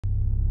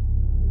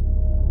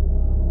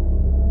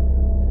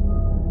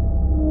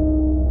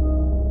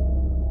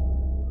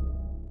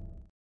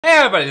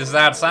everybody, this is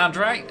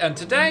Alexandrake, and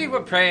today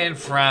we're playing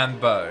Fran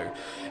Bow.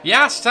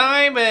 Last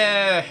time,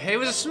 it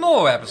was a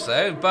small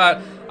episode,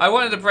 but I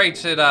wanted to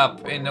break it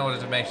up in order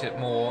to make it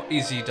more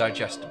easily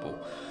digestible.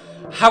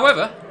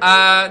 However,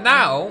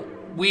 now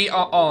we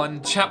are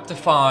on Chapter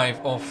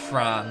 5 of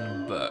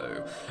Fran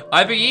Bow.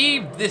 I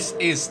believe this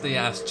is the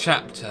last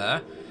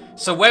chapter,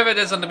 so whether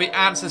there's going to be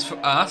answers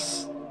for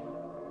us,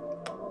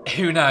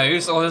 who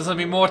knows, or there's going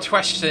to be more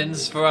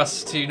questions for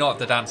us to not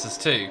the answers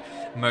to,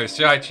 most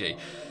likely.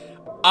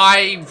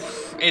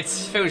 It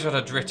feels like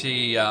a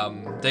gritty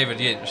David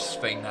Lynch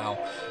thing now.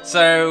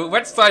 So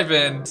let's dive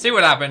in, see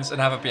what happens,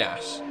 and have a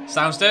blast.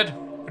 Sounds good?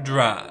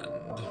 Grand.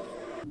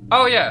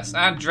 Oh yes,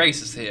 and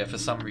Drace is here for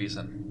some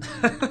reason.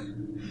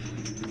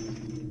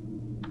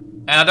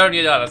 And I don't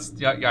need that.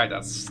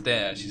 That's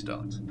stare she's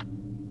got.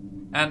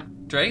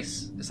 And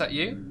Drace, is that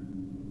you?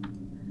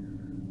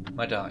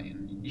 My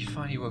darling, you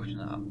finally woken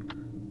up.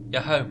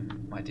 You're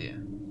home, my dear.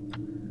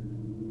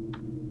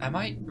 Am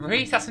I?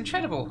 Really? That's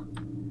incredible.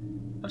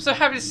 I'm so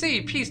happy to see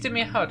you. Please give me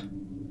a hug.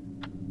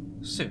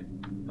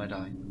 Soon, my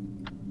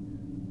darling.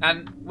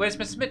 And where's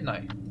Mr.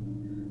 Midnight?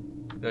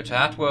 Your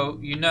tat? Well,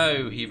 you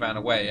know he ran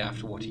away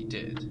after what he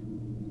did.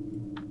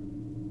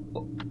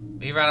 What?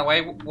 He ran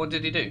away? What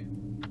did he do?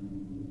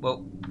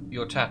 Well,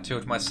 your tat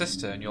killed my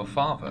sister and your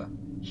father.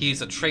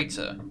 He's a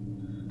traitor.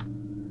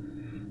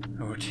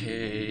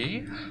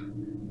 Okay.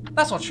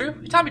 That's not true.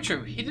 It can't be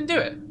true. He didn't do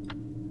it.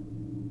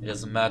 It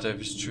doesn't matter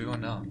if it's true or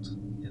not.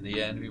 In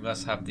the end, we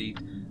must have a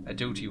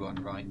guilty one,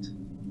 right?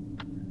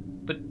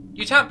 But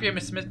you can't blame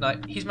Mr.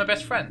 Midnight. He's my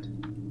best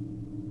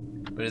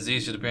friend. But it's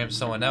easier to blame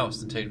someone else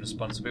than take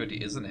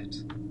responsibility, isn't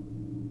it?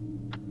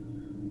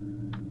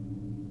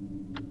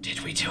 Did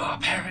we do our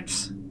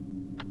parents?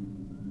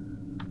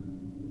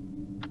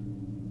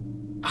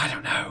 I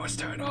don't know what's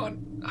going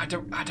on. I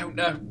don't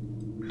know.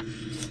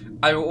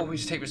 I will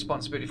always take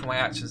responsibility for my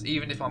actions,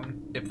 even if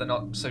they're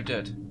not so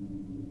good.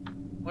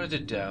 What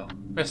did it do?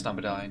 Rest on,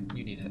 dying.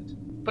 You need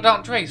it. But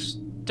Aunt Drace,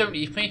 don't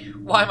leave me.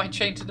 Why am I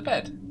chained to the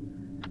bed?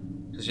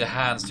 Because your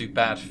hands do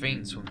bad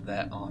things when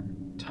they're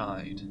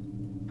untied.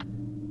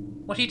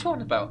 What are you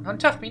talking about?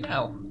 Untuff me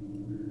now.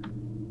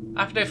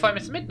 I have to go find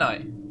Mr.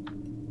 Midnight.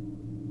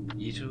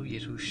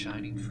 Yittle,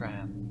 shining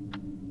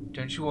Fran.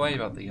 Don't you worry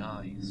about the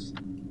eyes.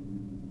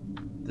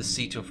 The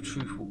seat of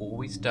truth will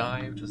always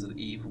dive, as the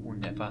evil will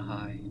never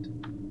hide.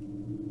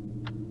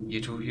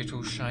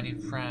 Yittle, shining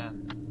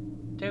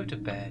Fran. Go to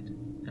bed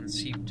and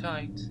sleep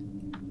tight.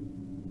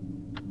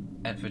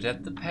 And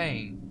forget the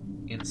pain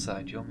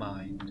inside your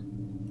mind.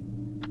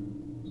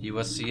 You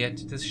are yet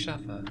to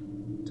discover,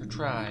 to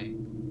try,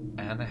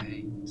 and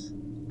hate.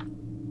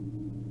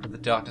 But the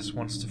darkness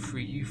wants to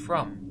free you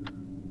from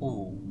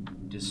all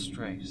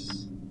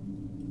distress.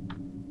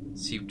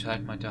 Sleep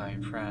tight, my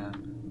dying Fran.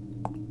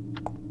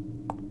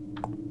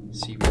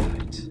 Sleep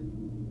tight.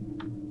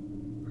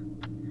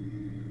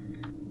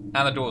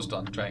 And the door's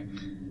done, Drake.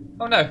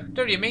 Oh no,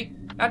 don't leave me.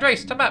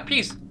 Andres, come back,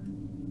 please.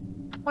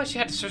 Why is she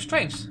acting so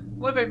strange?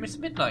 What about Mr.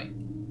 Midnight?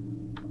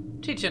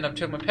 Teaching I've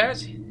told my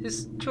parents,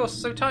 his jaws are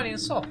so tiny and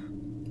soft.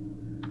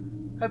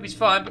 Hope he's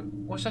fine, but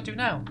what should I do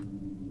now?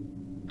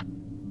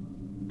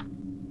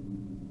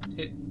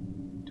 Tick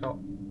tock,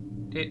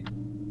 tick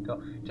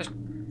tock. Just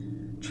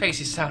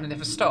Tracy's sound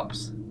never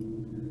stops.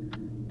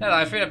 Now that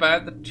I think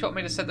about it, the clock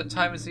made have said that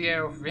time is the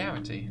air of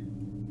reality.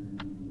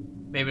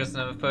 Maybe there's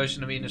another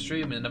version of me in this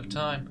room in another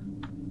time.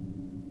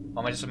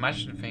 Or am I just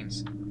imagining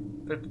things?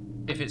 But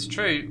if it's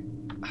true,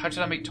 how did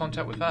I make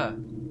contact with her?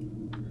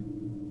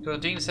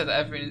 Doctor Deern said that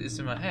everything is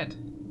in my head.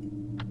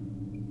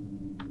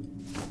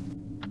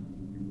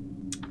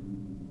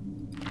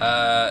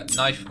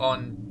 Knife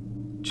on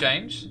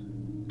change?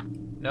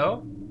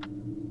 No?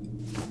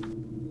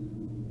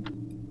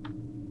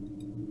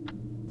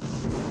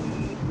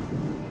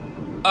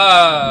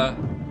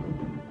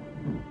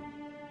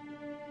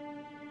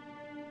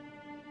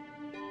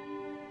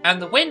 And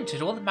the wind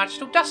took all the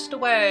magical dust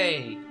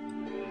away.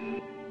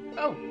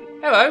 Oh,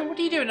 hello, what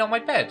are you doing on my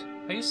bed?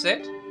 Are you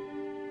sick?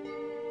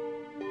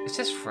 Is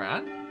this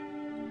Fran?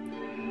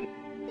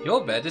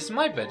 Your bed is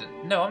my bed.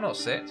 No, I'm not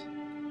sick.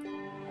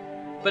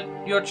 But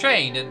you're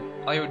chained and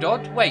are you a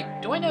dog? Wait,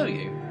 do I know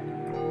you?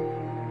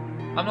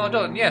 I'm not a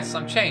dog. Yes,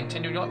 I'm chained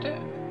and you're not dead.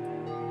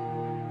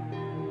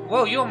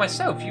 Well, you're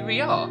myself. You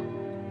really are.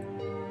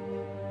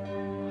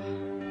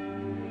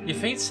 You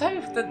think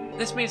so?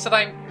 This means that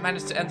I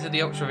managed to enter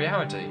the ultra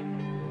reality.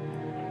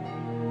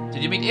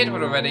 Did you meet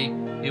Edward already?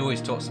 He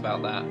always talks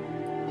about that.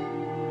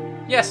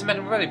 Yes, I met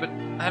him already, but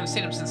I haven't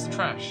seen him since the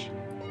trash.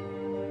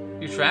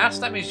 You trash?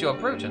 That means you're a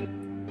Bruton.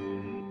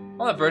 I'm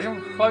not a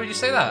Bruton. Why would you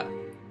say that?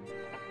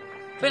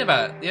 Think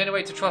about it. The only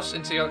way to trust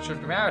into the ultra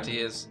reality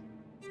is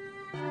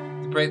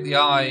to break the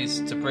eyes,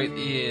 to break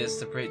the ears,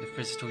 to break the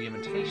physical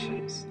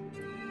limitations.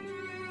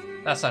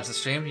 That sounds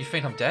extreme. You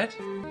think I'm dead?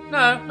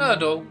 No, not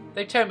at all.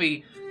 They tell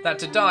me that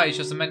to die is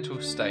just a mental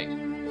state.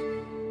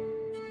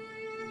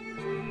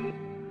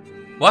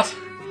 What?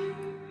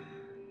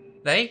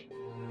 They?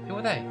 Who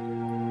are they?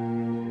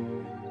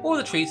 All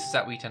the trees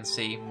that we can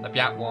see, the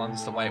black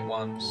ones, the white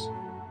ones.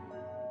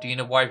 Do you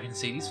know why we can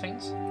see these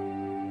things?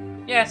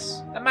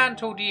 Yes, a man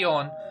called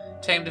Eon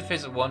tamed a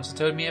visit once and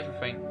told me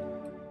everything.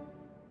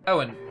 Oh,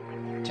 and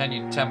can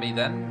you tell me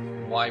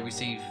then why we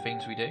see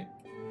things we do?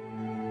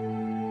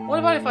 What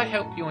about if I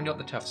help you on Yacht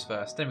the Tufts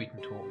first, then we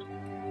can talk?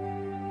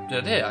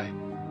 Good idea.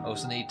 I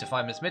also need to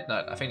find Miss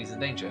Midnight. I think he's in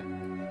danger.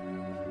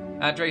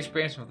 Andre's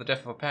blames him for the death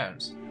of her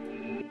parents.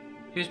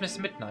 Who's Miss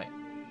Midnight?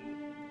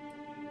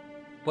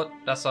 What?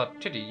 That's our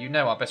Titty. You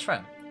know our best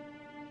friend.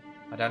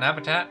 I don't have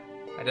a tat.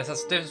 I guess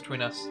that's the difference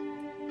between us.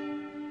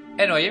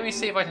 Anyway, let me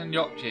see if I can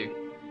yacht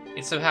you.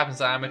 It so happens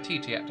that I'm a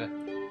TT actor.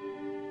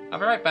 I'll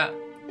be right back.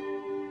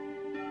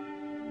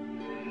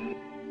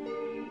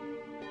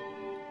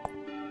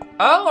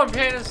 Oh, I'm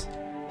paying this.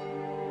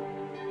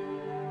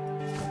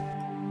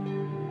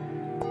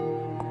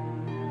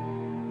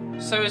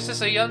 So is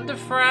this a Yonder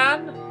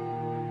Fran?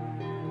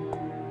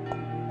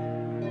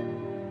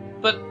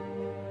 But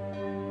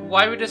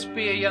why would this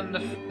be a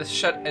Yonder? The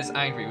shut is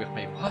angry with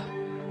me. What?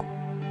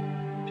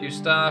 Few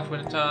staff,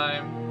 winter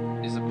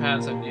time. These are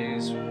pants I've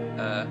used.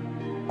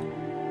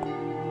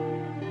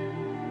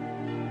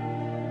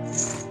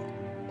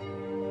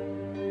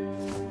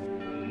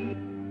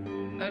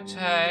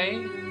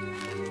 Okay.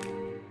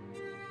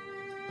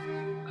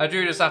 I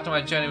drew this after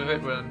my journey with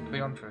Edward and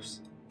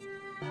Cleontrus.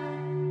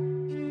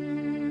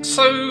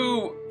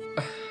 So,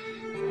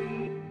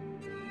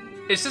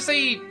 is this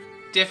a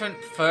different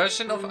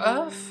version of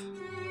Earth?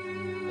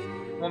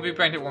 Won't be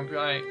painted, won't be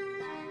right.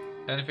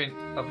 Anything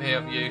up here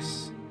of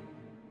use?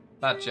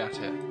 That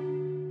jacket.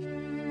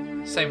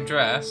 Same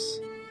dress.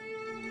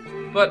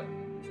 But,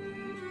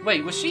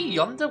 wait, was she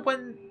yonder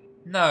when...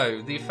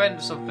 No, the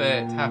offence of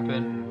it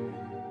happened...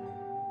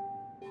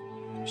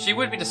 She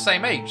would be the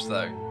same age,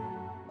 though.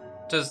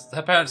 Because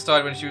her parents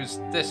died when she was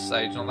this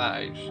age, not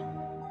that age.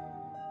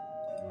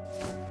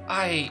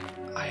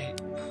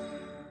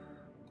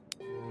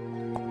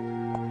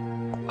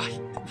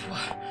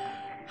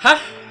 Huh?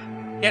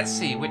 Let's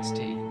see, which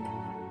tea?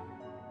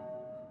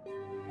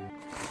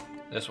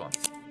 This one.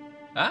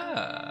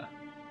 Ah.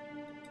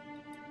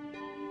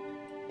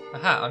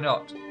 Aha, I'm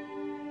not.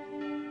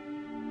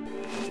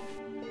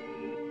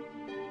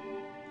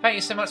 Thank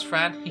you so much,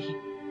 Fran.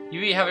 You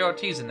really have your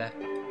teas in there.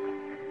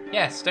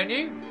 Yes, don't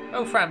you?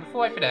 Oh, Fran,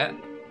 before I forget,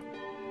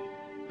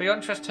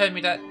 Cleontrus told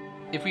me that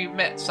if we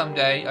met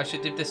someday, I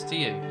should give this to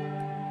you.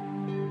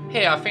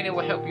 Here, I think it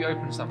will help you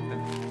open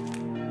something.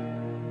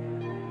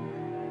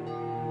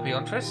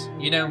 Cleontrus?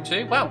 You know him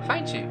too? Well,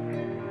 thank you.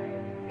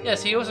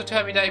 Yes, he also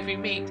told me that if we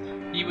meet,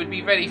 you would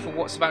be ready for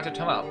what's about to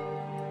come up.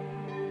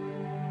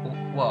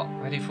 What?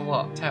 Ready for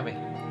what? Tell me.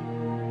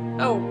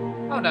 Oh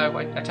no,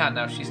 I can't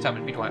now. She's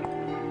telling me to be quiet.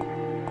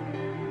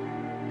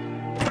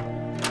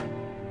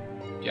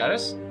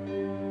 Jealous?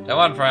 Come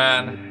on,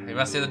 Fran. We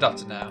must see the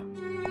doctor now.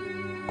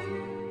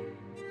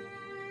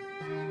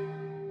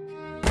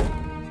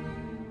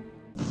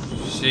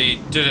 She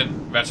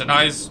didn't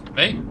recognize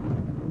me?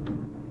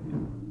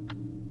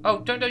 Oh,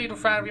 don't know, little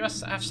Fran. We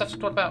must have stuff to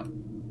talk about.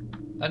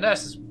 A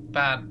nurse is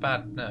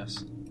bad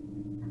nurse.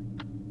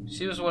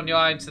 She was the one you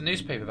eyed to the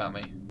newspaper about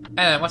me.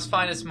 Anyway, I must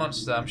find this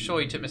monster. I'm sure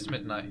he took Miss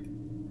Midnight.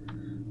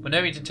 But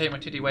nobody can take my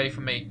titty away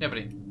from me.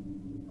 Nobody.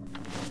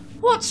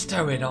 What's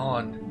going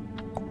on?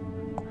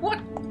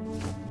 What?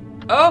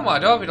 Oh my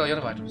god, we got the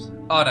other items.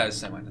 Oh no, it's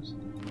the same items.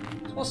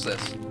 So what's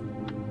this?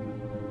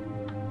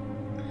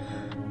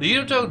 The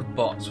little old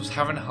box was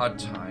having a hard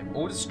time.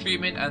 All the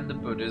streaming and the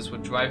Buddhas were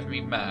driving me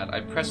mad.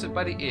 I pressed it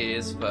by the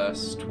ears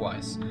first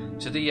twice,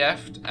 to the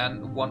left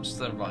and once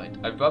to the right.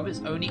 I rub its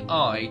only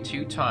eye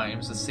 2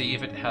 times to see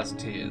if it has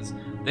tears.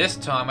 This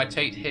time I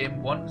take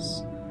him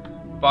once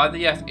by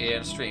the left ear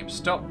and stream.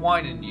 Stop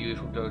whining, you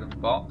little golden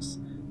box.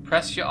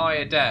 Press your eye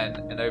again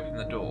and open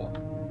the door.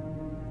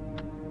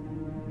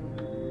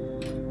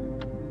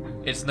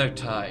 It's no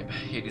time,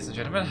 ladies and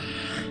gentlemen.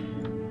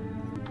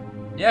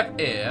 Left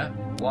ear,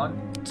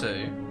 1,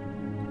 2.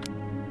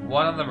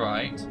 1 on the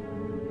right.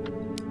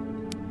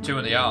 2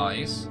 in the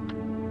eyes.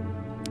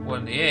 1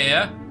 in the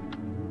ear.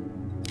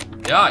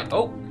 The eye.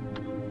 Oh!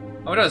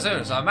 Oh, no,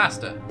 it's our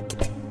master.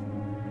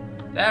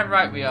 Damn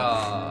right we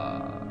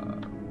are.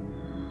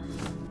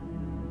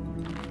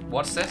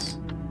 What's this?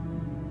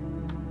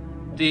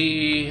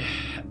 The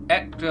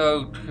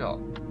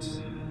Ectotrot.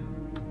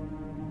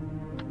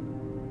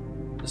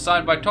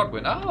 Designed by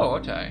Todwin. Oh,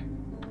 okay.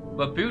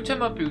 Mabuta,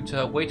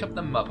 Mabuta, wait up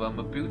the mother.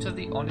 Mabuta,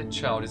 the honored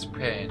child, is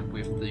praying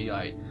with the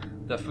eye.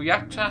 The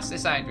Phreaktas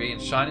is angry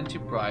and shining too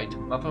bright.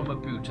 Mother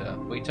Mabuta,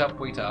 wait up,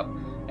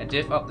 and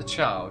give up the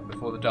child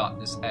before the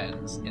darkness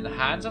ends. In the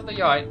hands of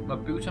the eye,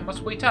 Mabuta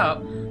must wait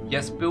up.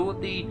 Yes,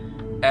 build the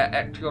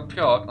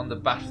Ectotrot on the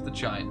back of the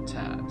giant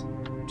tad.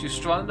 To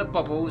strong the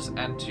bubbles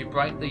and to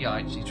brighten the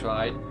eye, she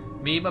tried.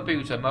 Me,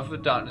 Mabuta, mother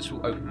of darkness,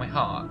 will open my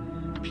heart.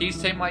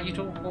 Please take my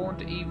little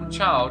horned evil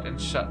child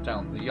and shut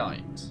down the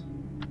light.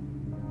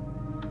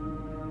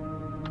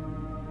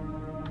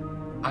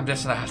 I'm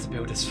just gonna have to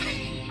build this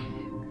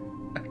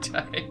thing.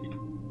 Okay.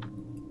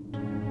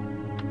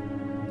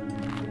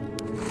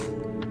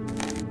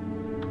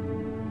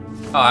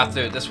 Oh, I have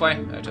to do it this way?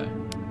 Okay.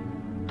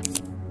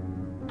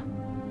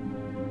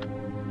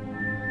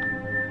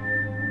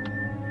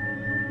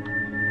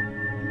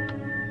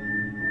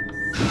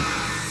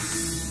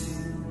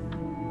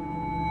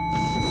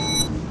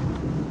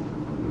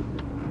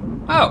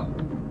 Oh.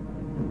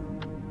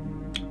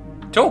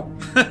 Cool.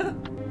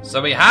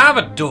 So we have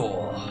a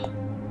door.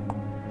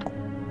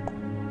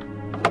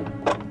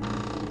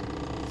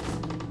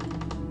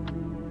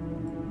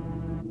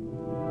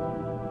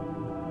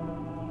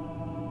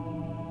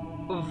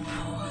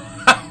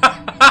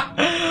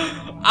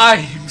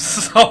 I'm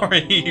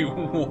sorry,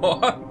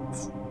 what?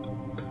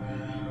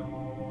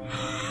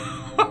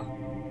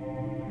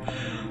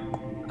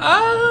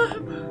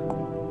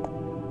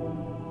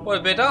 What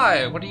a bit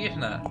I? What are you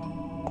looking at?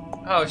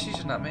 Oh, she's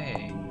looking at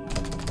me.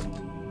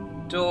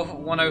 Door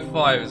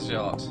 105 is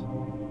shot.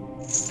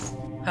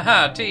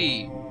 Haha,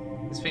 T!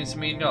 This seems to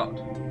me not.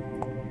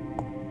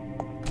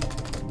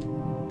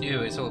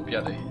 Ew, it's all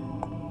bloody.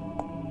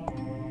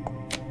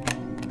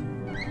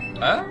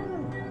 Oh?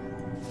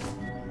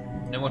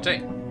 No more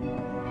tea.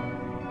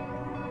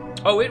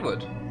 Oh, it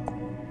would.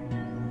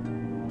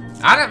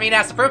 I don't mean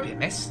that's appropriate,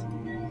 miss.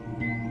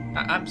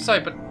 I'm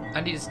sorry, but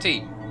I need his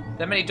tea.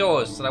 There are many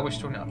doors that I wish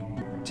to open.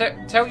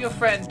 Tell your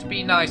friend to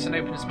be nice and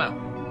open his mouth.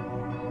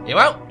 He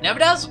won't, never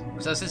does,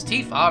 because his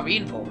teeth are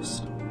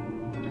reinforced.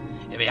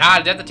 It'd be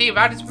hard to get the tea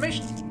without his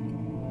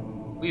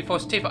permission.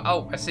 Reinforced teeth.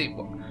 Oh, I see.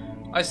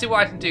 I see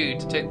what I can do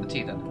to take the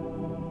tea then.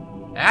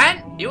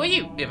 And who are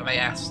you, if I may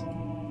ask?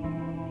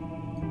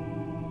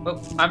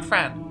 Well, I'm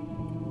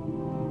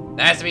Fran.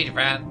 Nice to meet you,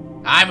 Fran.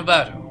 I'm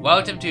Roberto.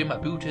 Welcome to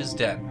Mabuta's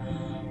Den.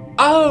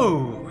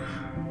 Oh!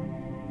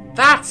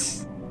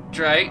 That's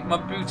great.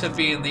 Mabuta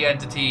being the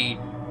entity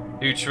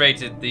who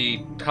created the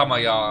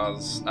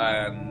Kamayas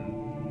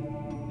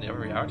and the other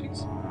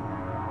realities.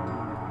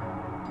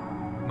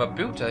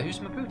 Mabuta? Who's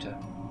Mabuta?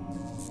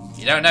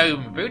 You don't know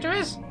who Mabuta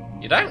is?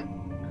 You don't?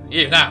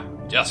 You now.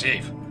 Just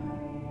leave.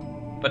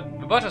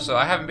 But Roberto, sir,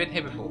 I haven't been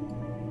here before.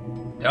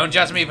 Don't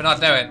judge me for not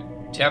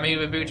knowing. Tell me who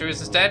Mabuta is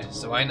instead,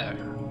 so I know.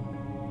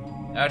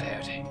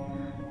 Howdy.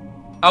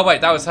 Oh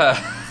wait, that was her.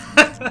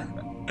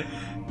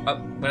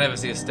 Whenever I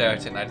see a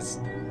stereotype, I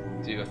just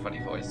do a funny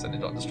voice and it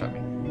don't distract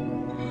me.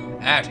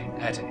 Howdy.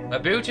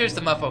 Mabuta is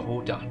the mother of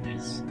all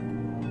darkness.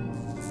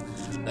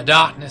 The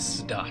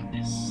darkness.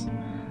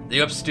 The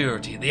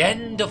obscurity, the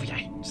end of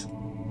light.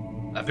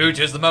 Mabuta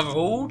is the mother of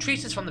all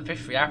creatures from the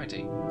fifth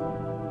reality.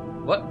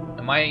 What?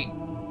 Am I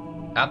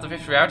at the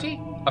fifth reality?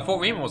 I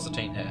thought Remor was the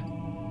teen here.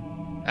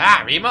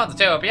 Ah, Remor, the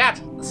tail of Yat,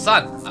 the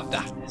son of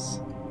darkness.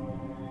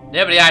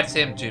 Nobody likes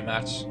him too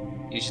much.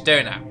 You should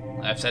do now.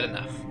 I've said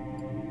enough.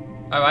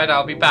 Alright,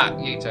 I'll be back.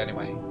 You two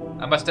anyway.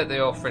 I must get the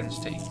old friend's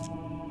tea.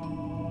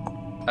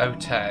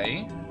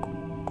 Okay.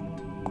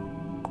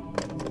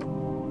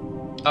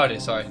 Oh dear,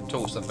 sorry.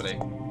 Talk to somebody.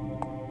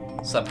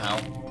 Somehow.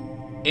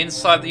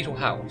 Inside the little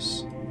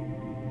house.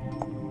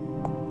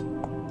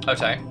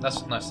 Okay,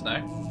 that's nice to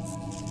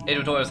know. It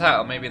would always hat,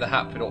 or maybe the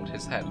hat fit up to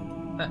his head.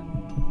 Huh.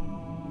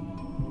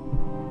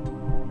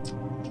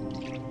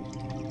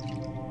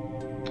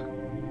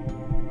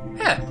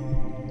 Yeah.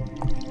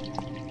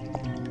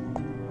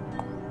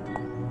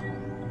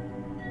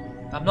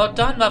 I'm not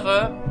done,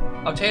 mother.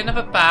 I'll take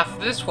another bath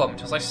for this one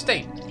because I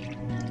stink.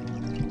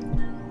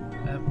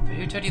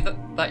 Who told you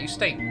that you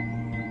stink?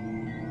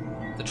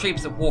 The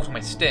trees that water my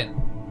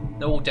skin,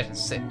 they're all dead and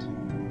sick.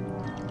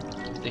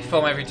 They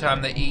foam every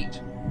time they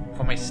eat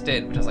from my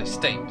skin because I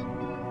stink.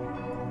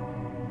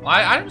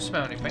 I don't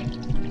smell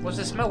anything. What's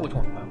the smell we're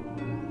talking about?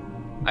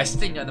 I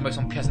stink at the most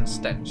unpleasant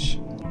stench.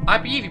 I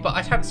believe you, but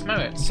I can't smell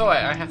it. Sorry,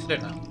 I have to do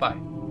it now. Bye.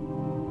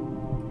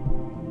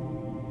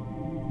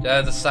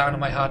 Does the sound of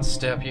my heart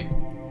disturb you?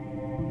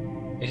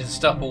 It should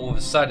stop all of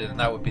a sudden and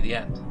that would be the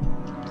end.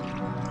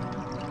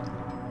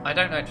 I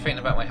don't know anything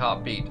about my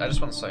heartbeat. I just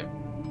want soap.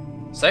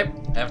 Soap?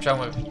 I have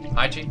trouble with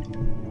hygiene?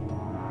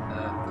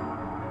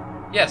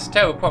 Yes,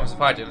 terrible problems with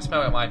hygiene. I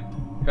smell like my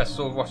dress is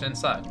all rotten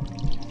inside.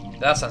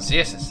 That sounds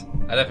useless.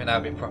 I don't think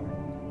that would be a problem.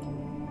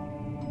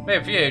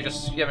 Maybe for you,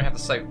 just you haven't had the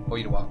soap for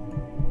you to while.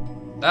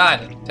 Ah,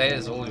 the potato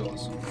is all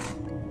yours.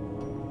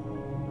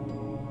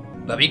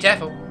 But be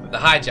careful with the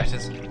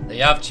hijackers. They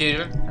have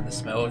children and the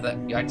smell of their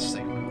young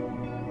soap.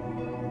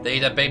 They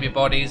eat their baby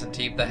bodies and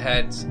keep their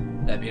heads,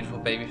 their beautiful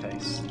baby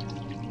face.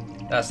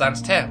 That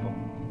sounds terrible.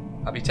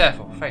 I'll be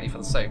careful. Thank you for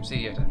the soap. See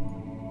you later.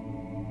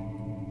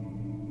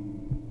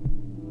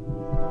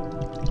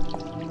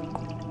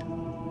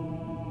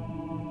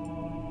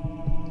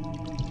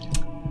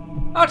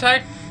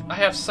 Okay, I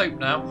have soap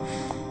now.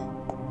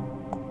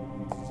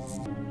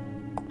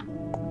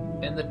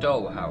 In the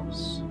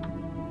dollhouse.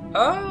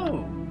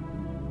 Oh!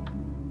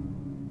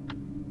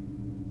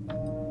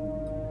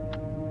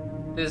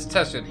 This is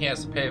Tesla, he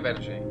has a pair of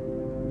energy.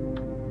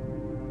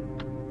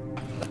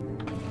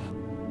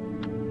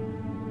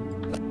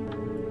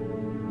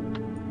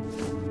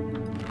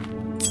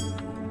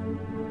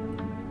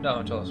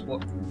 No, tell us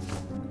what.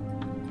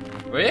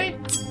 Really?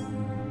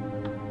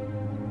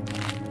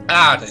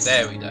 Ah,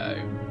 there we go.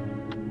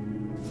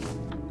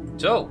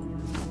 So,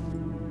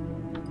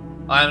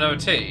 I have no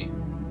tea.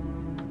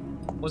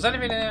 Was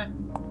anything there?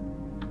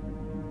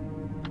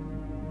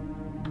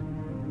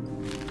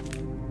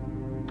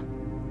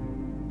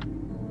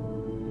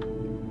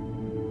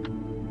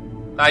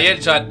 I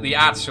tried the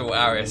actual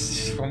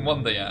Aris from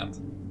Wonderland.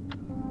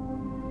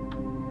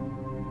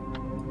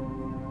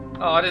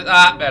 Oh, I did.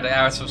 There they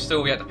are. So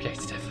still yet to be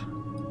together.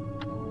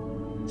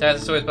 Tell the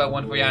stories about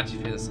wonderful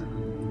anti-fears.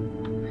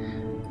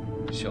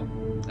 Sure.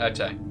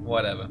 Okay.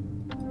 Whatever.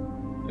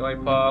 Joy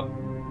pop.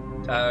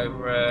 Tie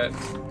over it.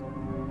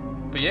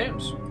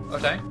 Balloons.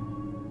 Okay.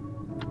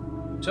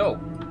 So.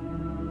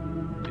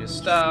 Your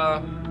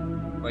stuff.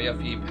 Well, you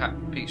have your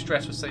peak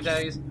stress for 6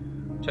 days.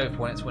 Toad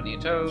for when it's winning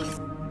your toad.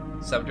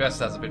 Some dress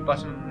has a big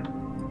button.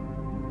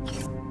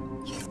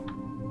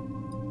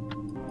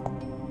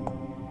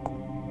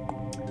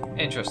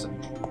 Interesting.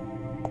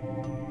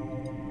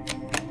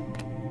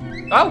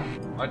 Oh!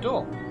 My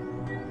door.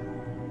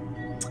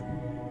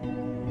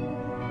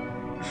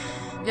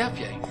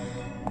 Yay.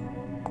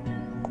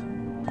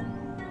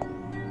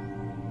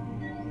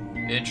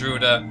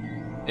 Intruder.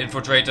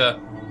 Infiltrator.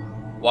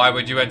 Why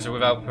would you enter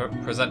without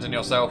presenting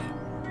yourself?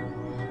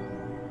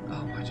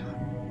 Oh my god.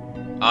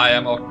 I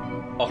am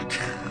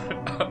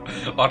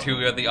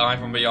Otuya, the eye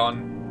from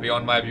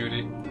beyond my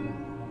beauty.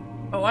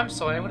 Oh, I'm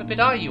sorry, what a bit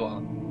eye you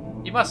are.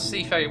 You must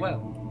see very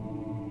well.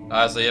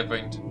 I see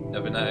everything.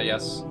 Never know,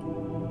 yes.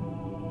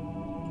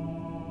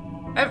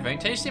 Everything?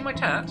 Can you see my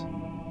tat?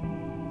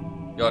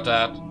 Your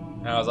tat?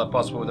 How is that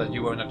possible that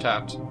you own a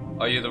tat?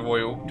 Are you the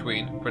royal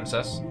queen,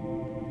 princess?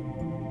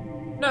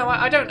 No,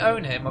 I don't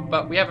own him,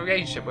 but we have a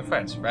relationship with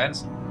friends.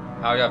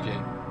 How have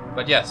you?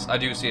 But yes, I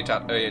do see a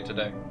tat earlier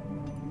today.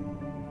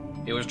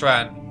 It was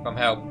Tran, from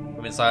help,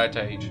 from inside a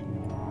cage.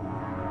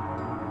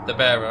 The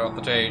bearer of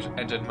the cage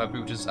entered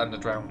Mabuta's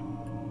underground.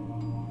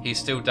 He's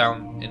still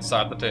down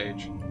inside the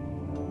cage.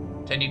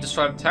 Can you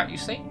describe the tat you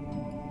see?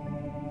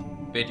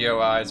 Video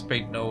eyes,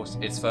 big nose,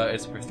 its fur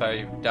is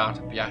very dark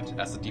and black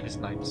as the deepest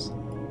nights.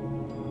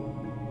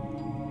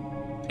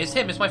 It's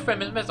him, it's my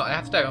friend, Mr. I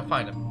have to go and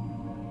find him.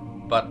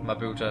 But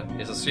Mabuta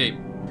is asleep,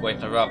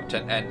 waiting her up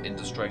to end in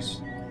distress.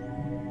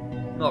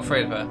 I'm not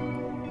afraid of her.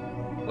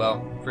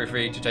 Well, feel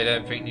free to take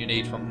everything you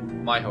need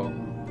from my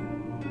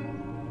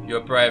home.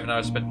 You're brave and I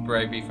respect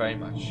bravery very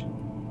much.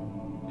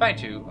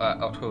 Thank you,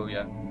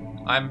 Otuya.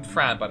 I'm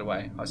Fran, by the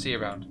way. I'll see you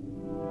around.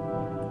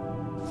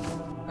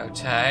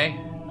 Okay.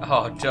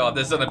 Oh god,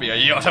 there's gonna be a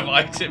lot of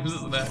items,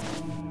 isn't there?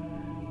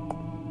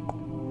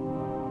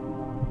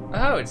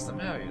 Oh, it's the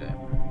Mario then.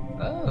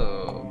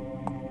 Oh.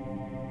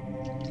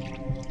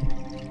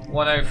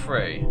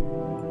 103.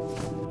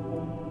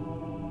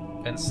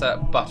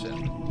 Insert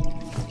button.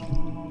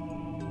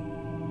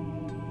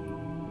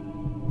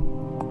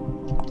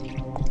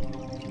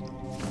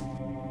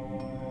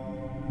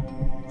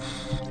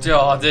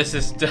 Oh, this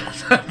is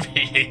gonna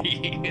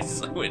be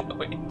so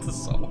annoying to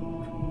solve.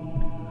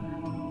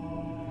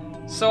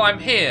 So I'm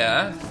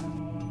here.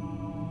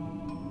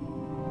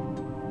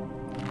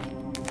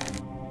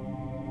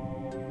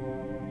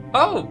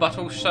 Oh, but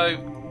also...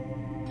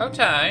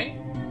 Okay.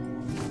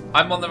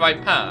 I'm on the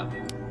right path.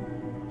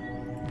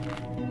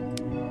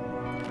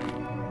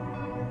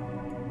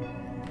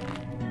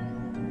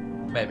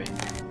 Maybe.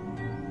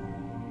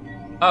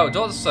 Oh,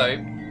 doors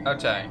soap.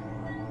 Okay.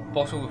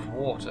 Bottle with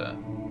water.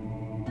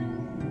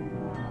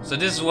 So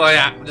this is what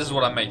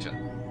I'm making.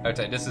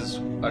 Okay, this is...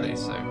 Okay,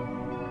 so...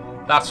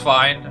 That's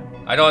fine.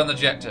 I got an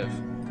objective.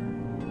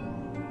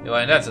 If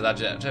I enter that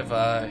objective,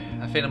 I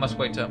think I must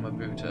wait till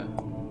Mabuta.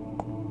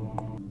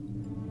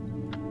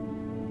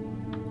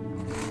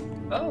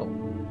 Oh.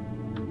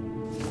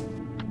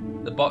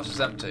 The box is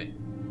empty.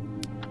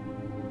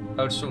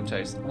 Oh, salt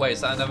taste. Wait,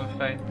 is that another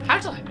thing? How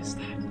did I miss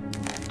that?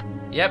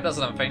 Yep, that's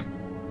another thing.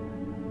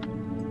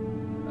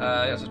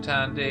 Yes, a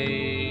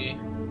tandy.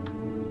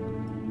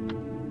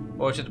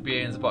 Or should it be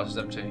in the box is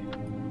empty?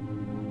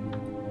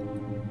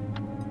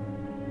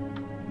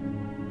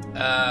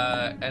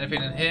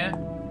 Anything in here?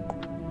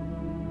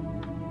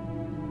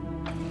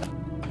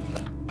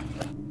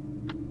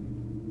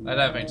 I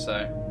don't think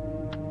so.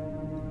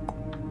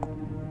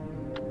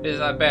 Is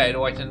that bad?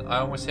 I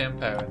almost hear him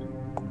pairing.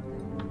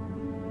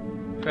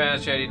 Fair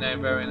shady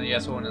name bearing the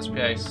yes one in this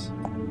place.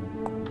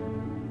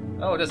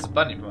 Oh, there's a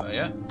bunny promo,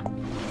 yeah?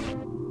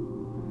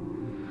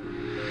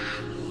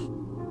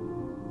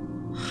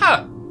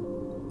 Ha!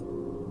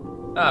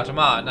 Ah,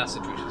 tomato and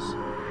acid juices.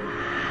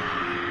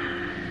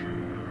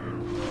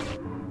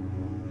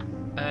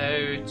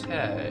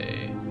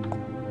 Okay.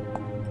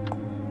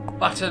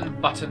 Button,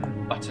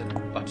 button, button,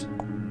 button,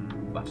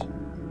 button.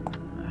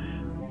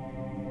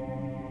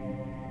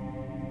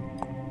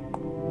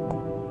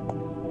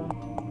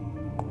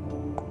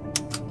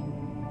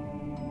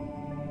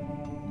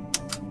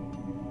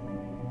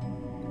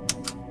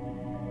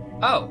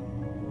 Oh.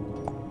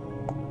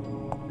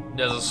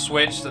 There's a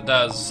switch that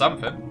does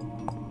something.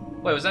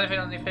 Wait, was there anything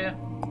underneath here?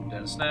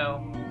 Don't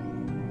know.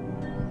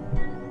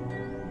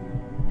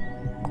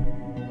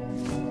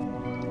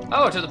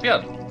 Oh, to the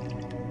blood.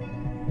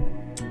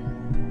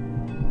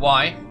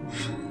 Why?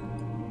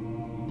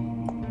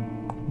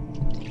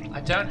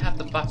 I don't have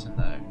the button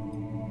though.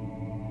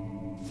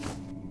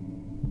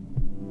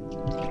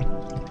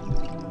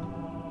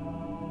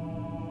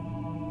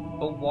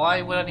 But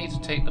why would I need to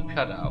take the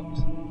blood out?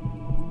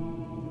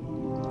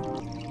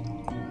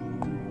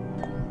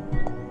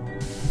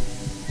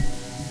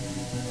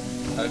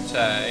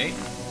 Okay.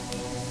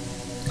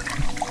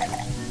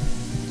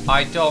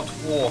 I dot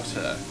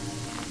water.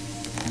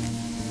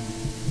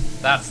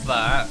 That's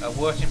that. A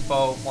working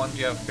bulb, 1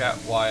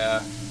 GF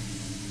wire.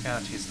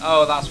 Counties.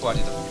 Oh, that's what I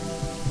did.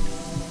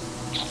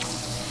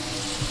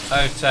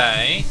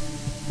 Okay.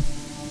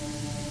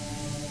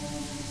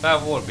 I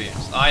have water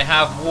beams. I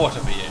have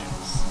water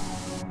beams.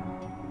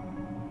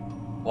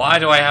 Why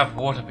do I have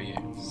water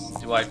beams?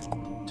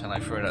 Can I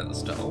throw it at the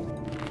stove?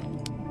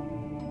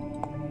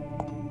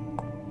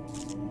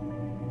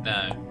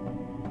 No.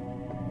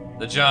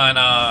 The giant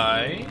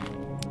eye.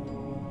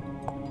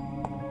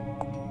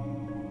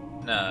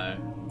 No.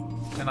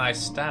 Can I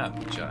stab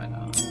the giant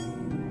eye?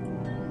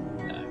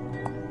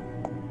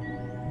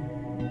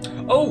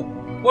 No. Oh!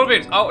 Water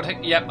beams! Oh,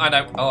 yep, I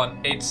know. Oh,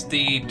 it's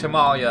the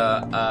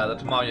Tamaria, the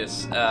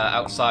Tamaria's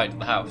outside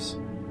the house.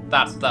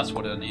 That's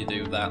what I need to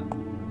do with that.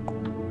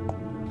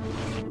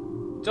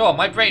 Oh,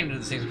 my brain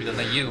doesn't seem to be done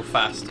a little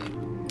faster.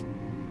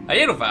 A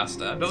little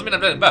faster? Doesn't mean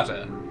I'm doing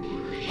better.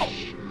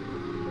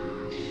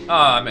 Oh,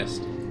 I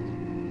missed.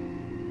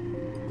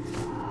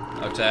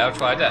 Okay, I'll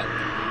try that.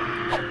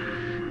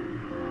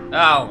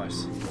 Ah,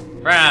 almost.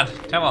 Fran,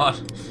 come on.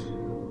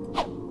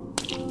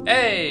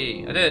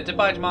 Hey! I did it.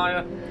 Goodbye,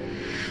 Tamaria.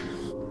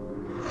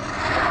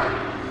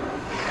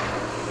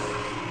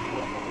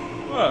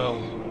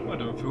 Well, I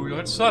don't feel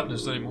like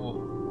sadness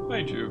anymore.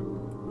 Thank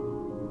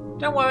you.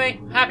 Don't worry.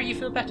 Happy you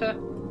feel better.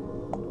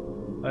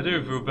 I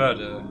do feel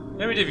better.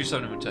 Let me give you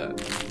something in return.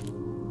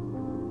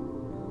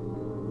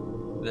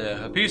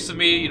 There, a piece of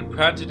me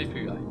implanted if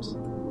you like.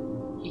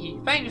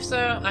 Thank you,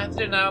 sir. I have to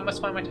do it now. I must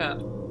find my tat.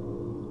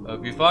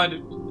 Hope you find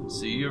it and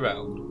see you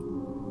around.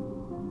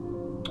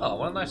 Oh,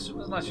 what a nice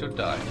short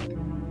die.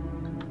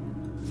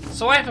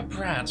 So I have a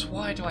branch.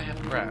 Why do I have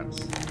a branch?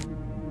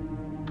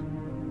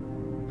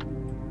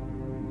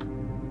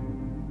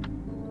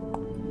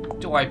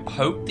 Do I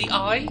poke the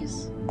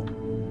eyes?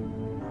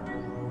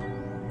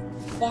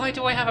 Why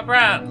do I have a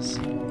branch?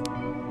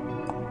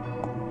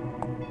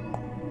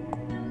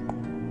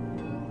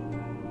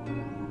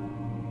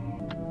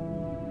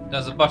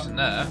 There's a button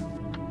there.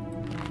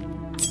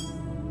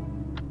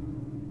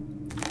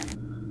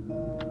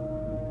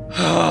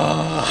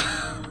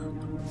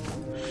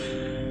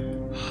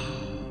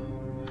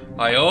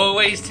 I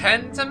always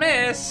tend to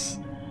miss.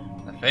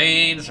 The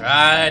fiend's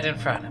right in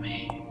front of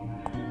me.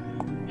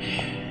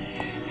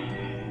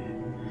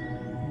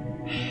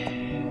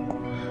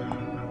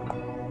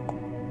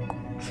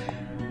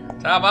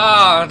 Come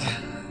on!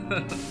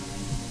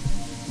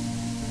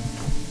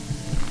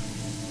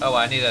 Oh,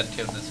 I need to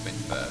kill this thing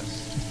first.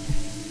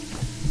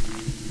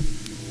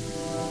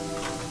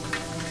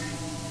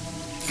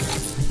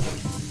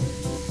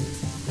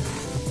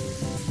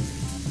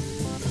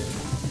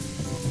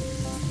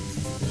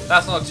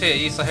 That's not a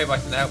tear, so I hope I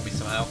can help me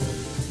somehow.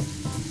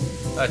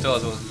 I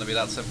thought it wasn't going to be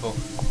that simple.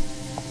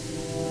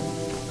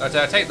 Okay,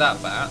 I'll take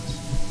that bat.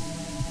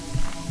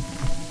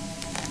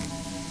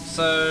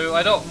 So,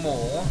 I got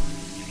more.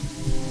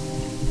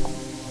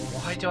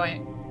 Why do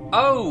I...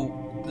 Oh!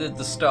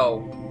 The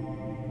stole.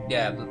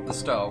 Yeah, the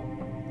stole.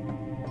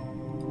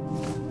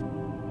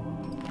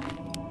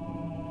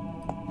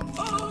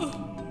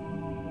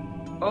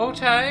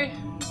 Okay.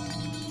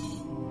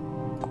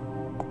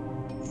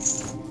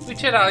 We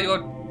chill out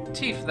your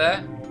teeth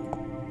there.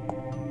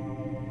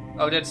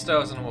 Oh, dead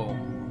stones on the wall.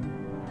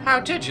 How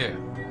did you?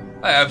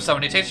 I hope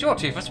somebody takes your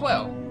teeth as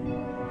well.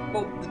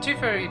 Well, the tooth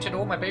fairy eaten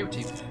all my baby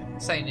teeth.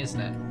 Insane, isn't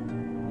it?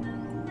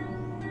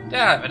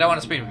 Damn, I don't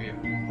want to speak with you.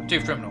 A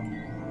tooth criminal.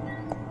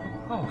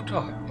 Oh,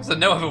 God. Is there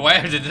no other way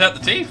I did it at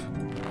the teeth?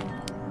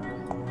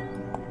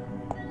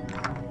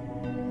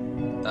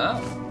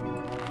 Oh.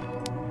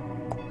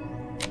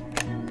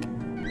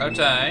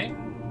 Okay.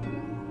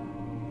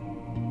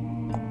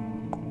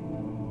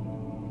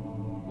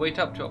 Wait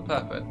up to it,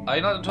 perfect. Are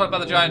you not talking about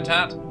the giant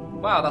tat?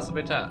 Wow, that's a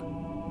big tat.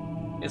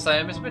 It's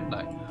like Miss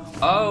Midnight.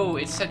 Oh,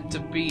 it's said to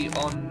be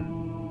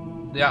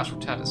on the actual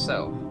tat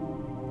itself.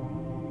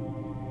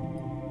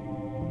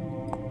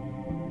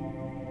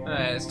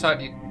 It's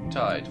tightly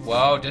tied.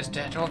 Well, just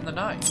dead on the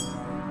night.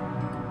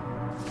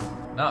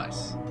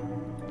 Nice.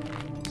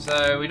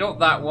 So we got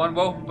that one.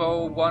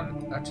 Roll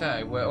one.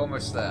 Okay, we're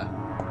almost there.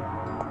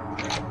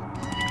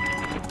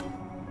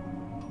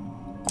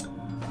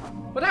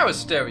 Well, that was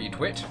scary, you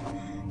twit.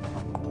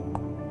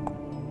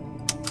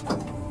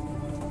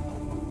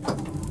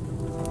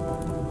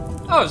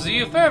 Oh, it's the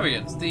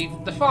Euphorians,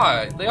 the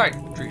fire, the light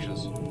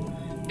creatures.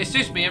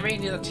 Excuse me, I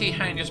mean the tea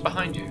hanging just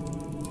behind you.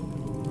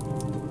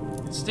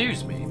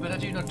 Excuse me, but I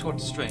do not talk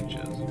to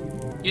strangers.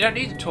 You don't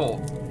need to talk,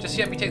 just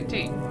let me take the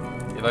tea.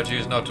 If I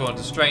choose not to talk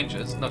to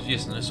strangers, not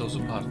using is also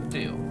part of the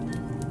deal.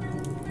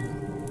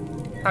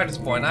 At this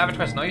point, I have a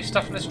question. Are you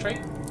stuck in this tree?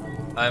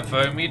 I am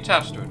firmly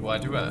attached to it. Why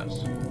do you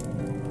ask?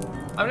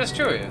 I'm just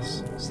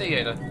curious. See you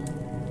later.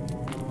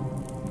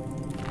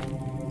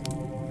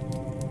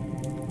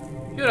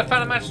 You would have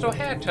found a magical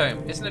hair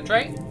tome, isn't it,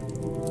 Drake?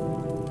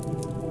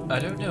 I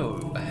don't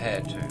know a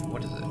hair tome.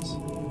 What is it?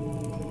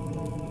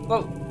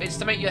 Well, it's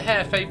to make your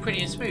hair very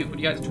pretty and smooth. Would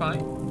you like to try?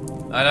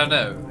 I don't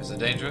know. Is it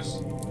dangerous?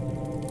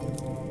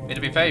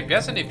 It'll be very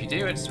pleasant if you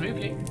do it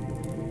smoothly.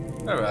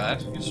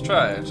 Alright, let's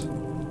try it.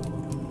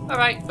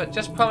 Alright, but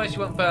just promise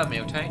you won't burn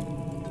me, okay?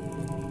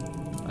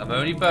 I'm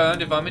only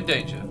burned if I'm in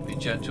danger. Be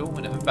gentle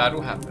whenever bad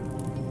will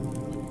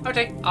happen.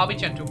 Okay, I'll be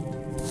gentle.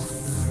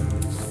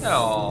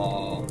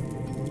 Aww.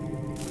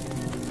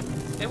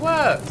 It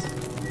worked!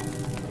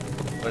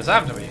 What has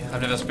happened to me?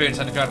 I've never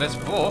experienced anything like this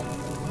before.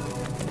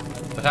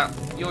 But how?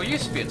 You're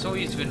used to it. It's all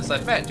used to it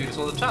inside bed. Do this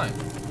all the time.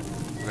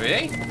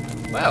 Really?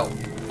 Well,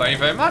 thank you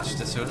very much.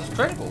 This feels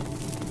incredible.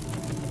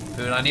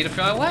 Who do I need to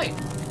fly away?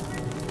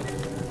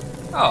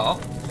 Oh.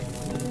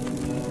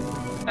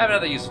 I have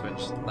another use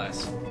switch.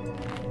 Nice.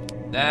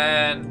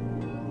 Then.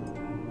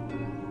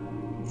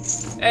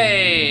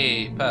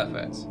 Hey!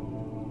 Perfect.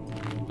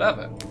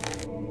 Perfect.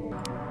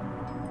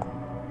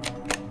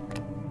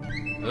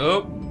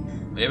 Oh,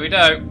 here we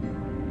go.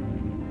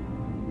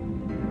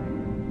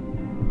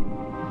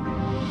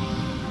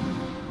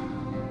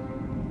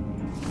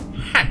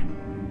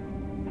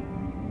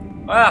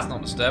 Well, that's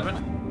not disturbing.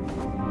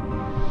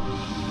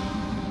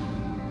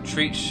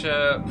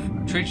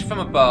 Treach from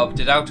above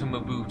did out of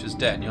Mabuta's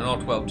den. You're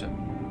not welcome.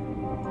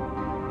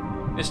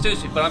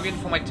 Excuse me, but I'm in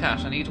for my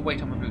task. I need to wait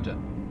on Mabuta.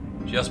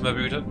 Just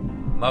Mabuta?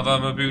 Mother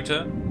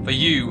Mabuta? For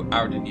you,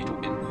 our little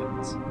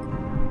infants.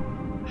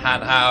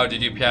 And how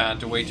did you plan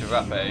to wait her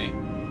up, eh?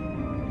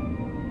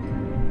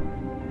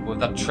 With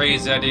that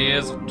crazy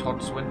ideas of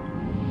Todswin?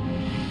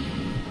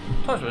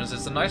 Todswin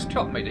is a nice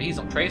clock maker. He's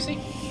not crazy.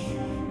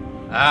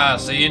 Ah,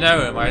 so you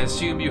know him. I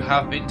assume you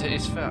have been to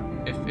his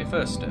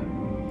first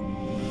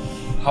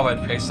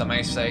horrid place, I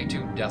may say, to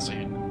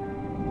dazzling.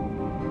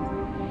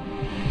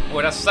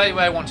 Well, that's exactly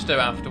what I want to do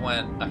after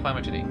when I find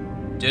my titty.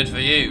 Good for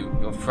you.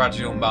 Your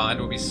fragile mind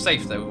will be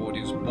safe there with all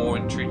these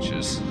boring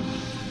creatures.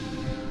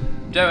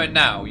 Do it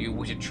now, you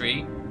witted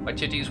tree. My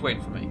titty is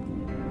waiting for me.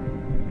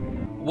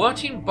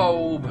 Working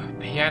bulb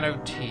piano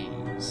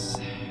teas.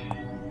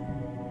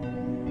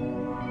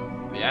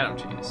 Piano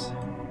teas.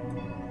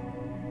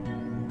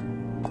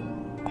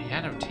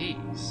 Piano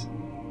teas.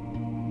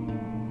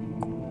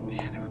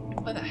 Piano.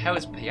 Where the hell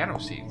is piano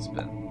seeds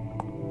been?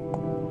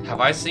 Have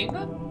I seen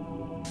them?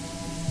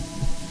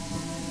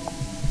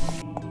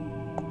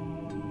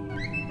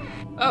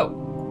 Oh.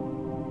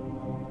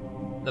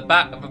 The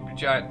back of a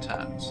giant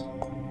tat.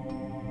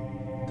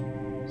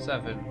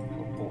 7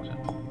 for porter.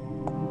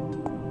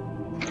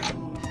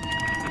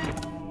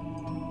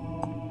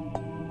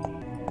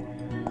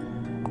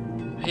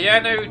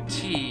 Piano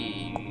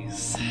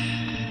teas.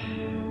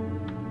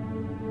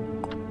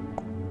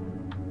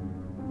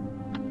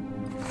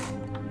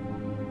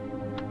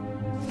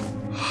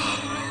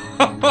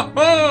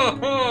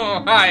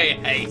 I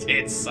hate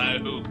it so.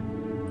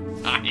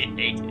 I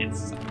hate it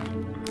so.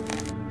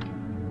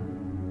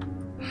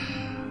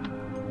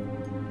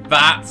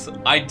 That,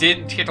 I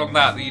didn't hit on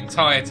that the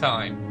entire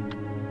time.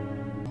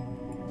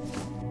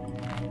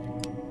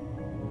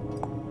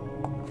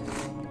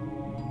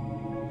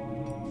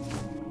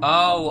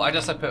 Oh, I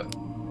put...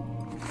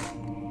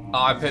 Oh,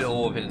 I put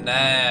all of it in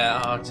there.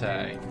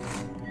 Okay.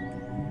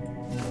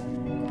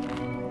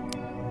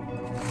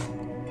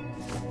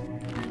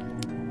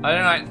 I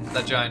don't like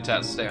the giant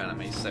tat staring at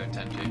me, so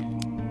thank you.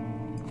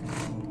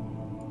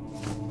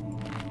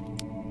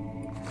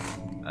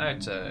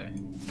 Okay.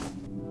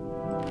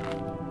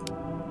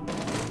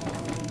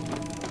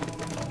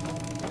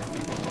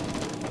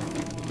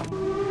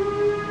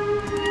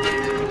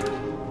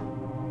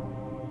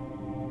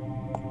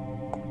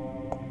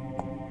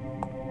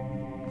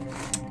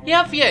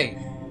 Have you?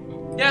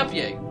 Have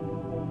you?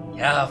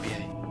 Have you?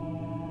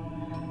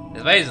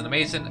 It's amazing,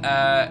 amazing.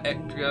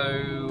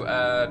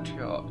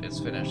 It's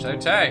finished.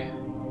 Okay.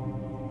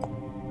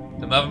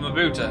 The Mother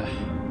Mabuta.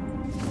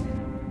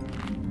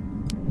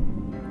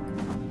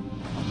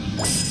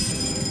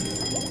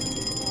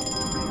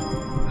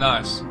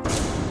 Nice.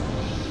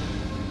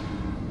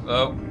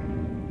 Oh.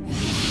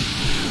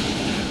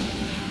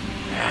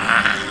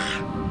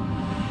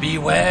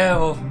 Beware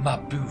of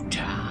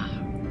Mabuta.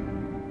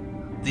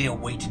 The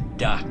awaiting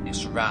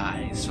darkness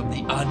rise from the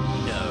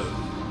unknown.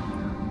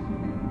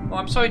 Well,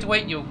 I'm sorry to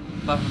wait you,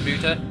 Mother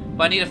Mabuta,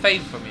 but I need a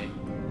favour from you.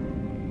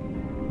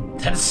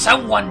 Can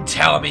someone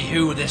tell me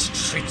who this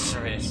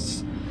creature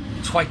is?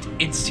 Quite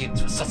instinct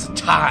for such a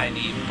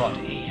tiny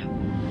body.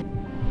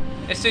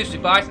 Excuse me,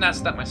 but I can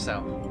answer that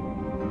myself.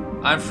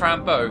 I'm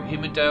Fran Bow,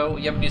 human doll,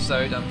 11 years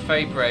old. I'm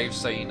very brave,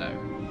 so you know.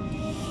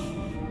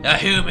 A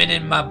human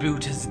in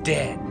Mabuta's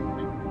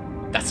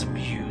den. That's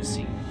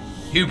amusing.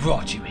 Who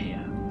brought you here?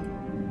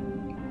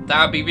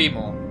 That would be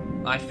Remor.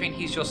 I think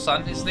he's your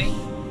son, isn't he?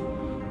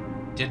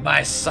 Did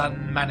my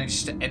son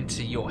manage to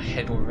enter your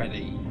head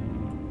already?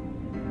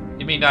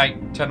 You mean I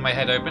turned my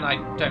head open? I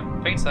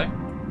don't think so.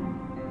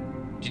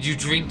 Did you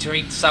drink to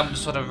eat some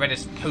sort of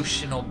reddish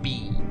potion or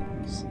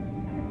beans?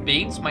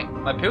 Beans?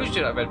 My pills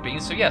do not red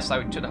beans, so yes,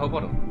 I took the whole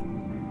bottle.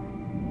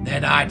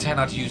 Then I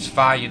cannot use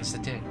fire against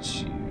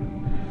you.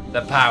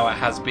 The power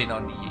has been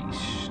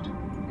unleashed.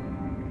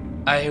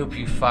 I hope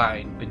you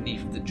find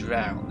beneath the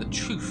drown the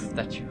truth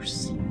that you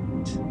seek.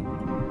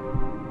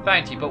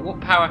 Thank you, but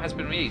what power has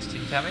been released?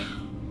 Can you tell me?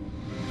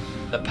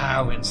 The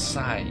power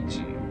inside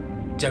you.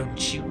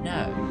 Don't you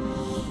know?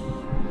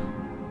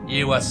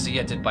 You are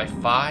seated by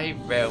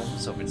 5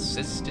 realms of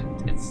essential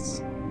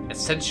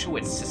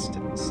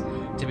existence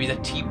to be the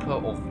keeper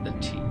of the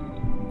tea.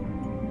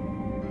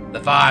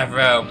 The 5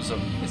 realms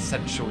of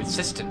essential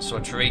existence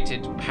are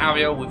created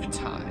parallel with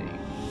time.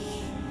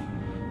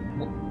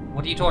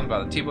 What are you talking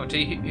about? The keeper of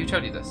tea? Who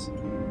told you this?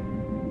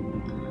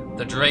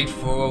 The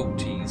dreadful old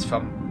teas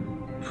from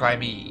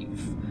Primeve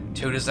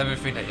told us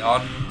everything a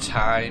long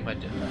time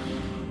ago.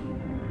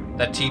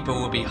 That people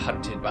will be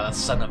hunted by the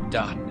son of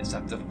darkness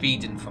after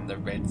feeding from the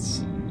red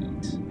seed.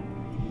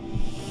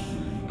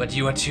 But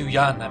you are too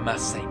young, I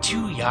must say,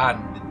 too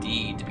young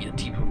indeed to be the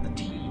keeper of the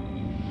tea.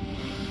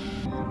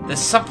 There's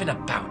something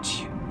about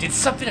you. Did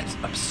something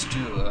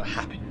obscure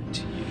happen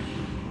to you?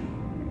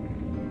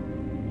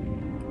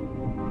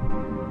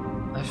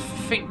 I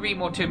think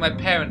Remor to my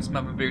parents,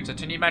 Mother Buta.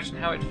 Can you imagine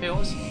how it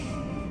feels?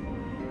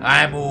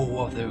 I'm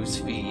all of those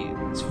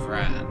feelings,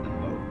 Fran.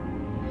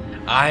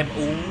 I'm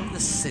all the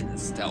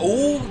sinister,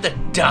 all the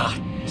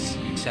darkness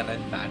you can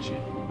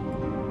imagine.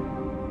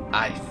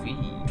 I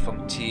feed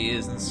from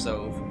tears and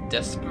sorrow, from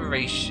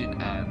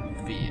desperation and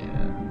fear.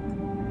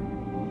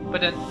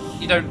 But then,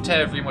 you don't tell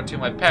everyone to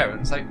my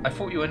parents. I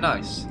thought you were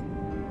nice.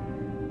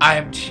 I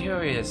am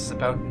curious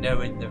about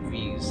knowing the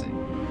reason,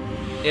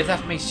 if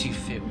that makes you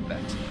feel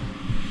better.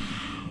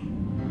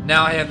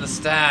 Now I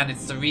understand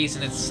it's the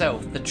reason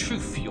itself, the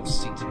truth you're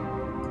seeking.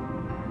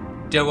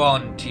 Go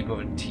on, T.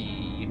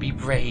 Be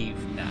brave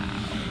now.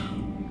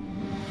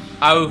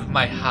 I open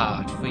my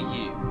heart for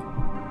you.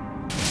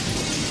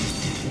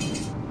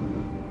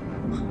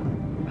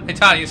 I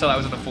thought you saw that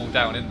was gonna fall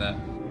down in there.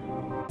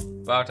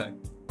 Bartek.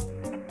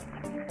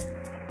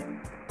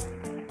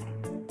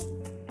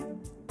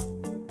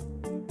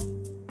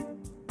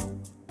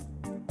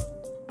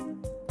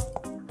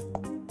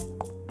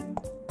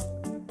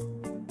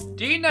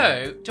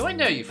 Do I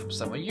know you from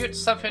somewhere? You took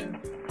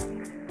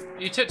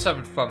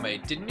something from me,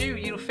 didn't you,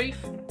 you little thief?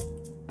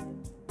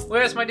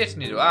 Where's my knitting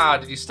needle? Ah,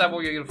 did you stab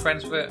all your little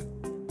friends with it?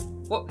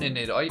 What knitting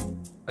needle? Are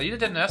you the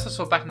dead nurse I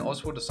saw back in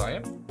Oswald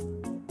Asylum?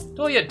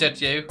 Oh, you're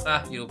dead, you.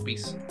 Ah, you little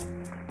beast.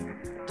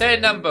 Take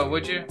a number,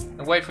 would you?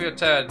 And wait for your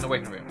turn in the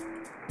waiting room.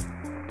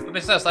 But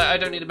Miss Nurse, I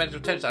don't need a medical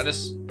attention. I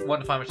just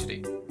want to find what you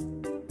need.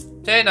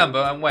 Take a number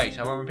and wait.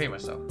 I won't repeat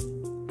myself.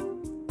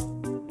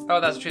 Oh,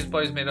 that's true. His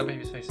body's made up of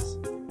baby's faces.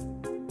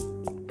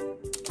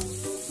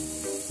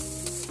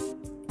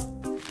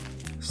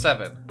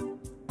 7.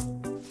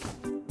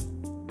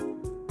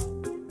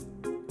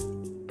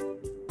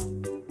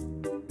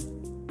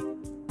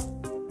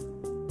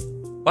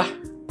 What?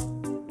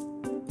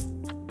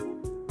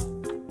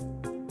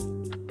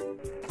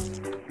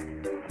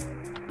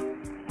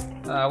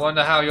 I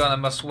wonder how you're on. I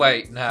must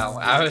wait now.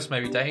 Hours,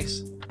 maybe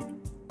days.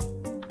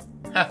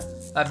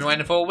 I've been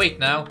waiting for a week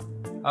now.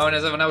 Oh, and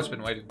has everyone else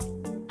been waiting?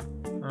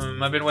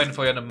 I've been waiting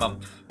for you in a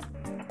month.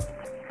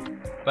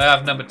 But I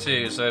have number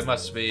 2, so it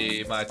must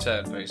be my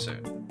turn very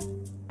soon.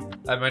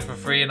 I've been waiting for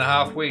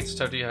 3.5 weeks,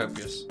 totally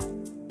hopeless.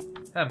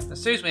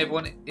 Excuse me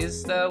everyone,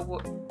 is there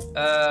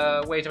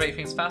a way to make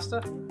things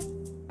faster?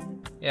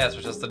 Yes,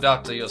 which is the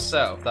doctor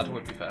yourself, that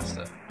would be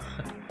faster.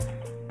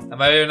 And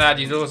my own lad,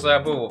 you'd also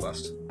help all of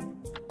us.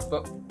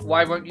 But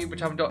why won't you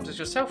become doctors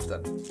yourself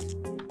then?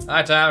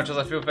 I can't, because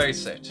I feel very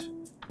sick.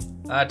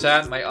 I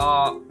can't, my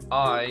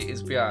eye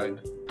is behind.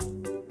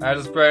 I had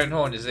this broken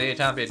horn, you see, I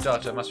can't be a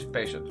doctor, I must be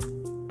patient.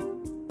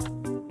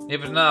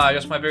 Even now, I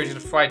lost my ability to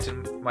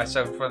frighten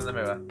myself in front of the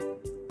mirror.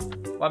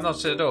 Well, I'm not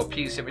sick at all,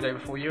 please hit me day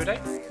before you a day.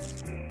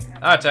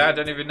 I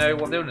don't even know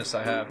what illness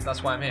I have,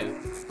 that's why I'm here.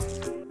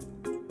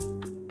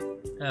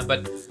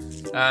 But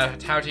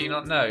how do you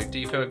not know? Do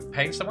you feel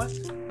pain somewhere?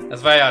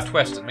 That's very hard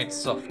twisted, make it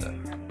softer.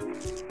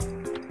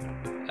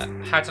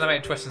 How can I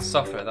make it twisted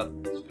softer? That's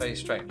very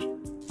strange.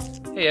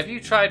 Hey, have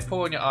you tried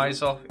pulling your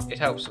eyes off? It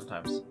helps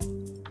sometimes.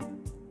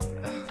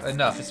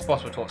 Enough, it's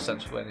impossible to talk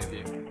sense for any of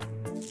you.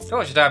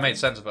 Gosh, your dad made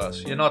sense of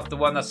us. You're not the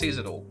one that sees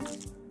it all.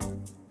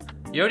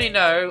 You only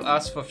know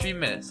us for a few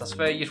minutes. That's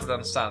very useful to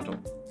understand all.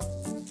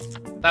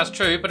 That's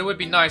true, but it would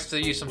be nice to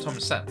use some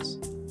common sense.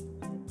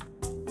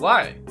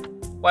 Why?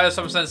 Why does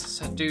common sense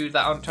do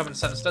that uncommon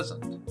sense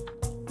doesn't?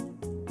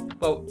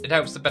 Well, it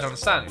helps to better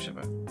understand each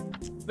other.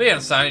 We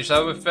understand each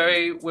other with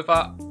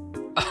our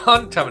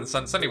uncommon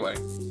sense anyway.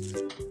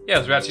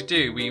 Yes, we actually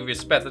do. We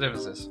respect the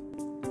differences.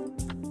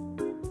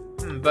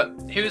 But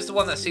who's the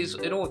one that sees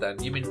it all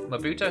then? You mean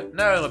Mabuta?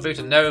 No,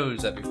 Mabuta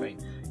knows everything.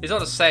 He's not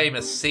the same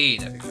as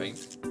seeing everything.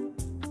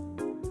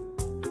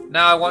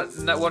 Now I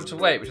want to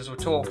wait, which is we're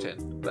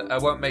talking, but I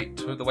won't make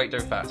the wait go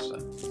faster.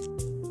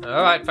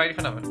 Alright, thank you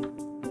for nothing.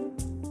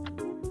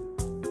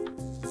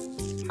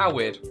 How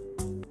weird.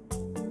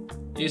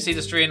 You see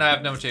the screen, I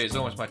have number 2, it's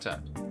almost my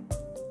turn.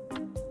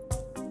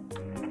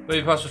 Would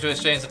it be possible to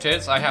exchange the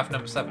turns? I have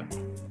number 7.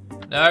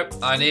 No,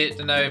 I need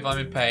to know if I'm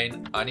in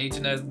pain. I need to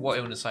know what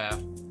illness I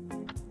have.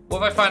 What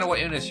if I find out what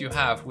illness you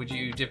have? Would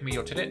you give me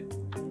your ticket?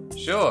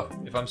 Sure,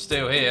 if I'm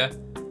still here.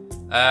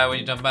 When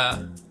you've done that.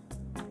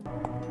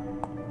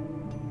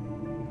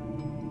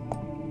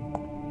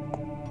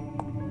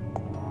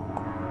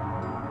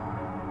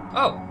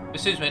 Oh,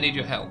 excuse me, I need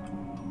your help.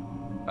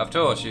 Of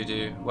course you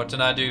do. What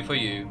can I do for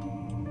you?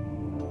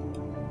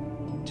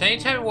 Can you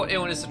tell me what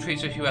illness the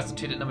creature who has the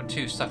ticket number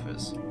 2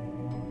 suffers?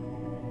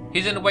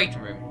 He's in the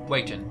waiting room,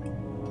 waiting.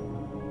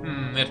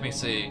 Let me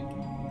see.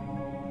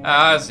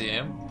 I see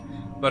him.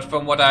 But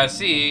from what I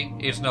see,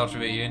 it's not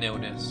really an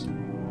illness.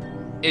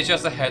 It's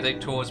just a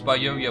headache caused by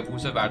your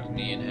levels of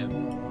agony in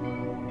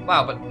him.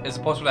 Wow, but is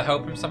it possible to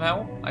help him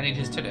somehow? I need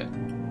his ticket.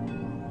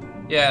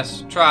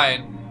 Yes,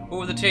 trying.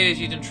 All the tears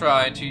you can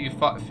try until you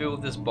fill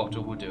this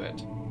bottle will do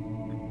it.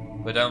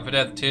 But don't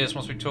forget, the tears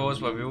must be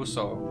caused by real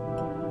sorrow.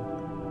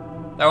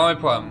 That won't be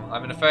a problem.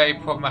 I'm in a very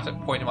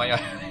problematic point in my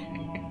life.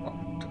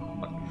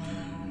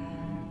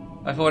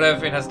 I thought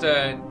everything has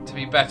turned to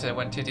be better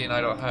when Titty and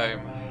I got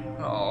home.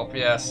 Oh,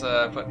 yes,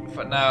 but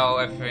for now,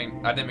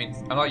 everything... I didn't mean...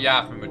 I'm not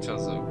yapping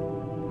because of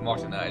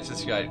Martin. It's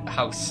just like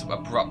how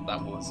abrupt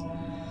that was.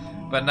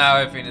 But now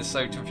everything is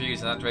so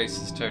confusing. That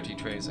race is totally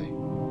crazy.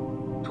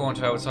 Torn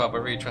to her was hard, but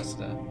I really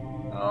trusted her.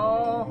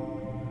 Oh...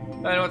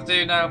 I don't know what to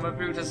do now. My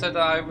brute said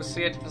that I was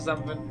scared for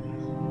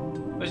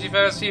something. But she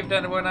fell asleep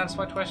then and won't answer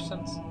my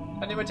questions.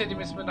 I knew my Titty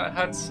Miss Midnight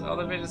had all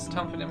the biggest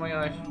comfort in my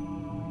life.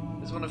 I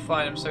just want to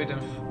find him so he can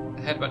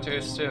head back to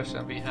his church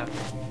and be happy.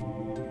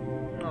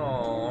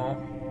 Aww.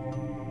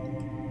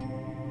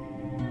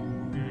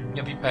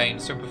 Yuppie pain,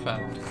 so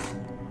profound.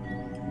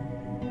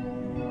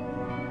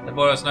 The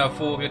bottle is now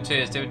full of your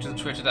tears. Give it to the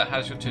Twitter that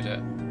has your Twitter.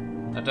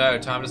 And oh,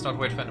 time does not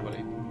wait for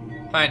anybody.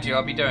 Thank you,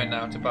 I'll be going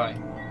now. Goodbye.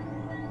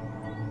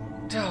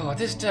 Oh,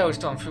 this day has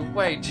gone through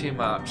way too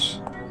much.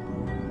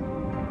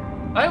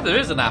 I hope there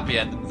is an happy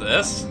ending to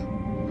this.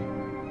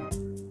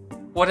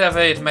 Whatever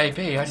it may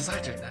be, I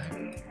don't know.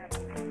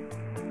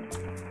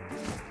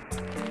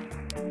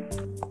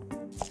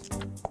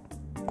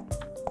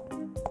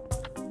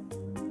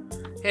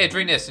 Here,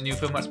 drink this and you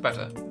feel much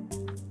better.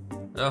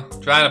 Oh,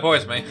 trying to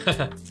poison me.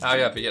 How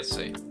you have yet to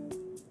see.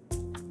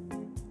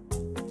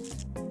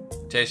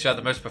 Taste you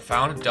the most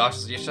profound and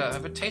darkest dish I've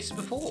ever tasted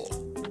before.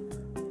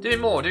 Do me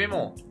more, do me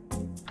more.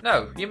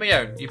 No, you my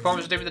own. You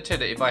promised to do me the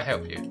titter if I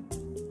help you.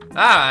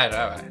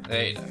 Alright,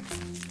 there you go.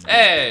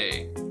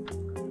 Hey!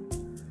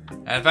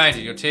 And thank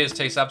you, your tears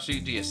taste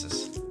absolutely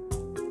delicious.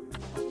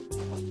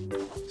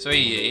 Three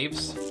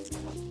Eves.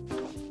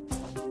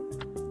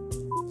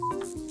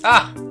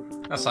 Ah!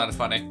 That sounded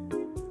funny.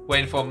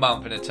 Waiting for a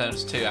month and it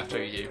turns 2 after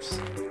a use.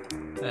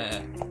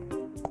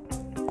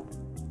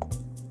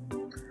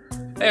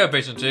 Hey,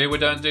 patient 2, we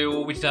don't do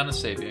all we can to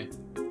save you.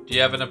 Do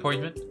you have an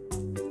appointment?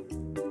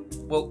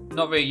 Well,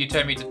 not really. You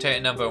told me to take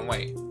a number and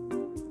wait.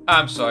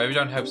 I'm sorry, we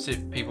don't help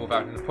sick people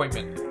without an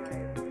appointment.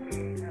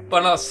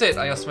 But not sick,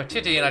 I asked my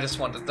Titty and I just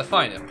wanted to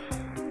find him.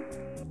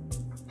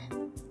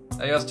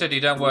 I asked Titty,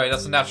 don't worry,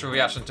 that's a natural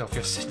reaction to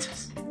your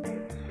sickness.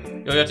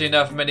 You're getting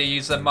enough many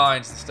use their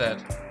minds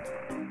instead.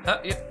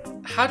 Huh?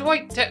 How do I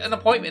get an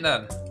appointment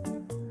then?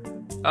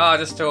 Ah,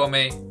 just tell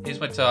me. Here's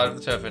my card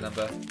with the telephone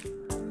number.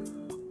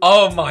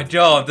 Oh my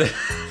god!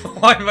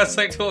 Why am I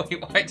so talking?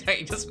 Why don't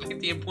you just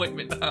make the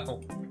appointment now?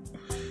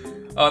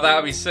 Oh, that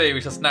would be silly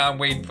because now I'm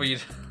waiting for you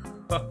to...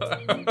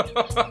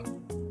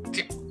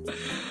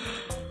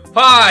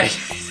 Bye!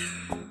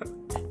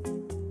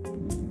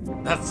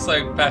 That's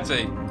so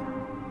petty.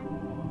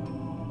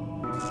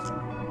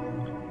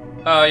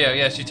 Oh yeah,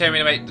 yes, you told me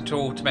to make the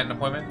call to make an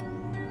appointment.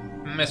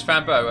 Miss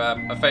Fran Bow,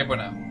 a favour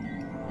now.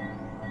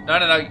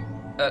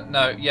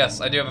 No,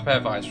 yes, I do have a pair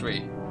of eyes,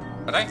 free.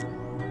 Okay?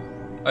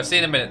 I'll see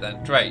you in a minute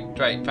then. Great,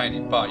 thank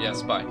you. Bye,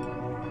 yes, bye.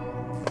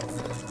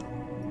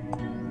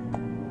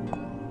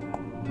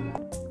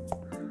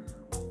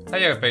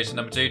 Hello, patient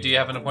number 2, do you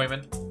have an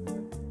appointment?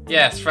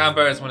 Yes, Fran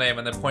Bow is my name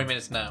and the appointment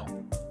is now.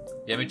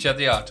 Let me check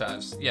the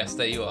archives. Yes,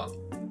 there you are.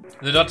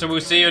 The doctor will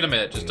see you in a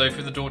minute, just go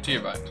through the door to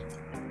your right.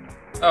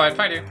 Alright,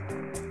 thank you.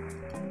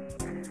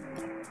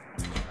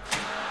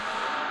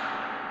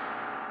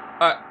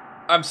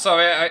 I'm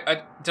sorry,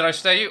 did I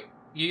stay you?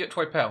 You get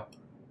quite pale.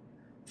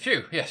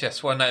 Phew,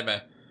 yes, what a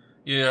nightmare.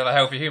 You're a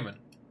healthy human.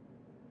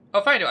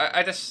 Oh, thank you,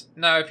 I just,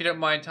 no, if you don't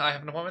mind, I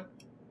have an appointment.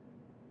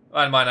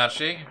 I don't mind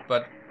actually,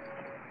 but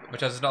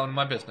because it's not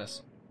my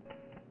business.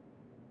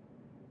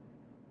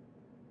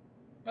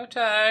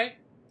 Okay.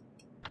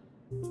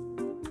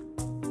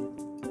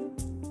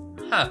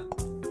 Huh.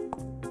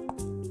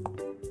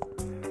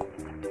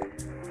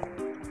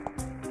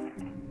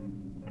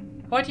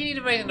 Why do you need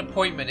to make an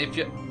appointment if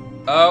you...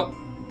 Oh.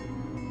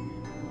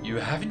 You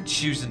haven't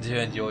chosen to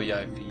end your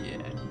life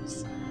yet.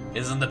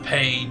 Isn't the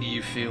pain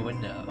you feel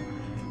enough?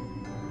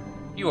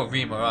 You are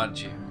Remor,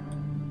 aren't you?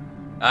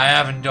 I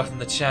haven't gotten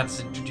the chance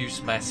to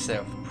introduce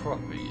myself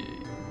properly.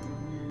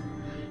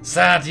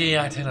 Sadly,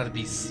 I tend not to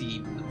be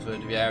seen in the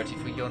third reality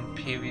for long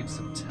periods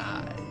of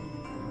time.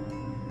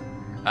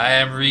 I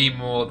am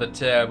Remor the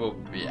Terrible,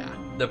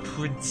 the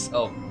Prince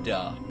of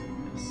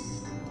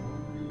Darkness.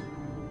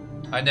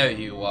 I know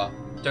who you are.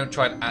 Don't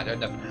try to act like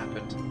nothing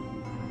happened.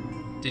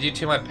 Did you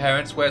tell my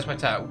parents? Where's my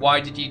tower?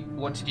 What did you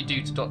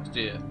do to Doctor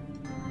Deern?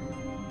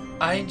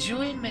 I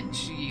enjoy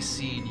immensely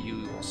seeing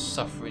your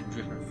suffering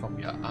driven from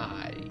your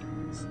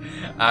eyes.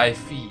 I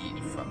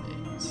feed from it.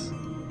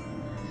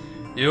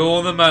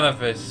 You're the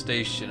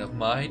manifestation of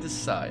my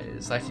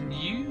desires. I can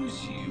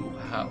use you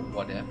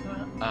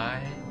whatever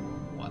I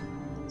want.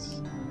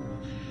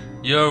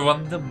 You're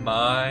under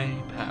my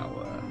power.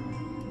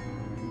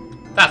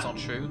 That's not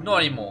true. Not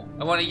anymore.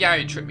 I won't allow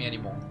you to trick me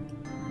anymore.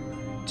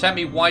 Tell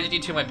me, why did you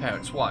kill my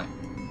parents? Why?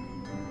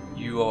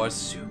 You are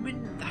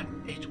assuming that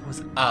it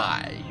was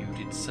I who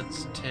did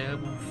such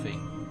terrible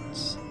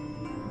things.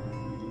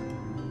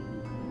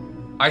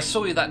 I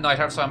saw you that night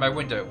outside my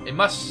window. It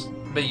must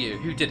be you.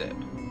 Who did it?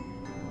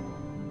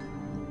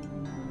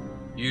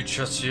 You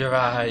trust your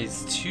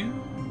eyes too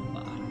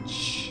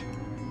much.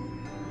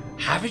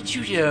 Haven't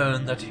you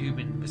learned that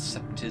human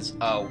receptors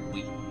are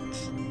weak?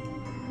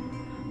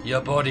 Your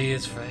body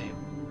is frail,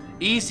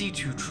 easy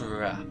to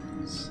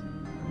trust.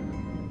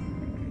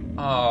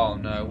 Oh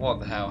no, what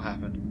the hell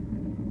happened?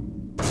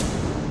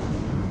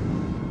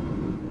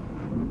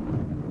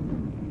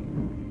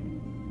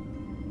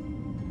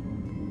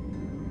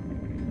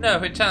 No,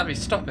 it tells me,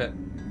 stop it.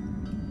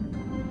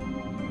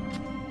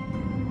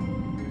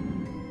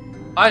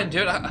 I didn't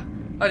do it, I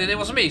didn't, it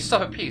wasn't me,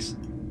 stop it, please.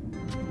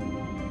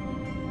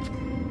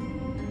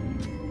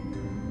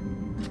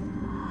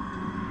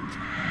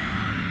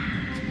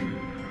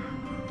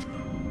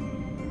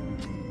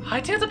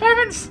 I tell the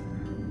parents!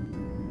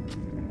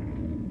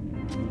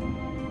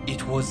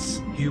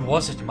 Who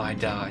was it, my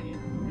darling?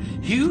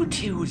 Who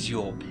tells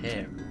your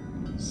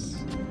parents?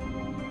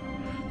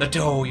 The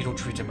dull little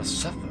traitor must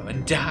suffer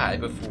and die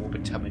before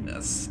becoming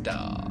a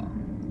star.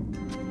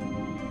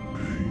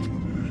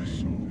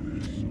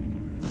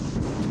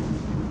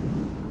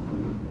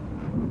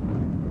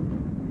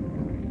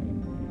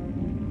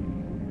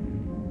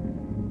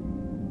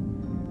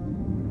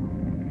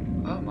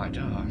 Oh my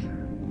god.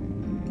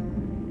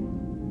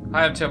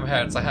 I haven't told my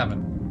parents, I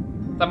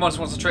haven't. That monster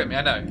wants to trick me,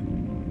 I know.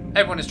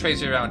 Everyone is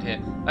crazy around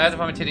here. I had to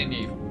find Tilly and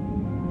you.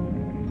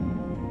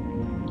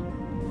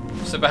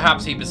 So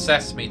perhaps he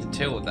possessed me to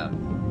kill them.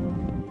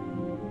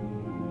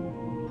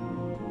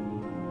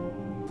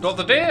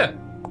 Doctor Deern!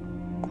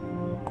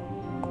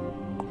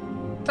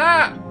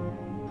 Dad!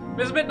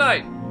 It's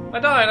midnight! I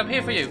died, I'm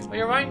here for you. Are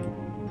you alright?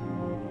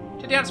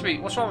 Did you answer me?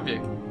 What's wrong with you?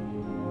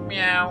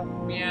 Meow,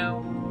 meow.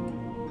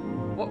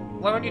 What?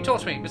 Why won't you talk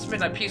to me? It's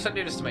midnight, please don't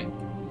do this to me.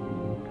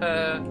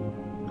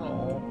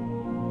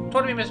 Oh.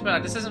 Talk to me, Miss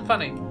Midnight, this isn't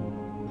funny.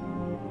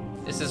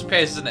 This is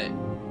piss, isn't it?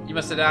 You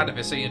must get out of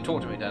here so you can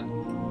talk to me then.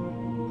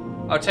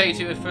 I'll tell you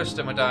to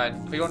first, my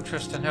darling, for your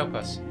interest and help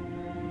us.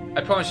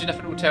 I promise you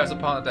nothing will tear us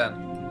apart then.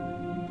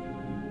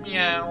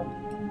 Meow.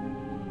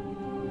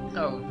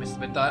 Oh, Mr.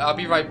 Midnight, I'll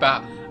be right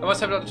back. I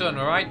must have Doctor Deern,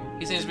 alright?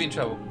 He seems to be in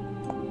trouble.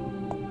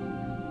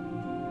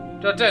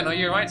 Doctor Deern, are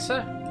you alright,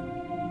 sir?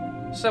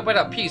 Sir, wait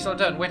up, please,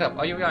 Doctor Deern, wait up.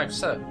 Are you alright,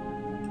 sir?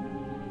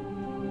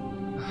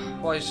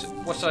 What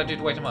should I do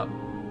to wake him up?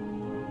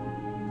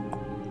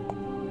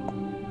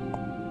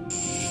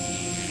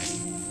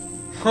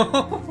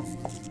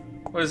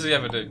 What does he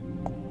ever do?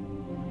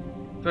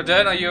 Doctor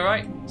Deern, are you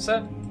alright,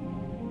 sir?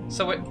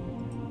 So wait.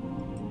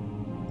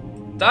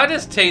 Did I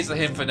just taser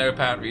him for no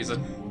apparent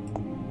reason?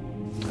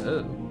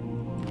 Oh.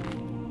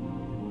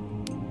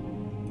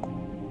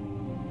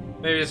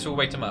 Maybe this will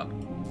wake him up.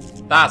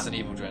 That's an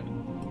evil dread.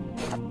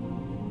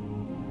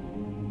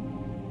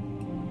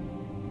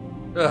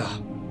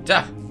 Ugh.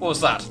 Damn, what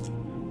was that?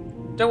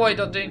 Don't worry,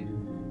 Doctor Deern.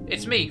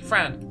 It's me,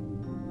 Fran.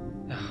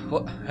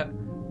 What?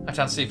 I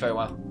can't see very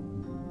well.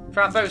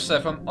 Fran Bow, sir,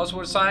 from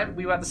Oswald Asylum.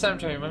 We were at the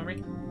cemetery, remember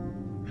me?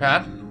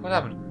 Fran, what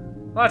happened?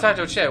 Well, I tried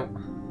to chill.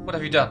 What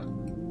have you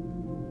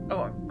done?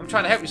 Oh, I'm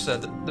trying to help you, sir.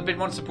 The big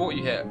monster brought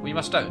you here. We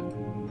must don't.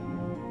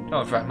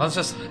 Oh, Fran,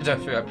 monsters? I don't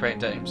feel like playing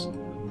games.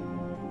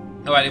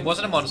 Alright, it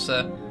wasn't a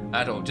monster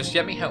at all. Just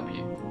let me help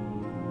you.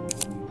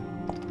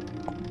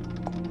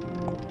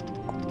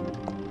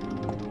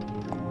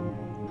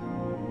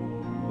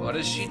 What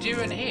is she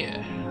doing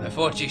here? I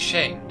thought she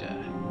shamed her.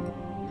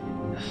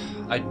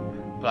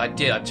 But I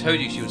did. I told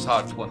you she was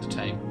hard to want to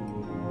tame.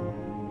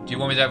 Do you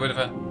want me to get rid of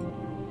her?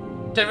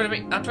 Get rid of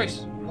me?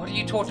 Andres, what are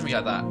you talking to me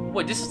like that?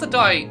 Wait, this is the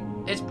guy.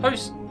 His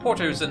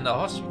porto's in the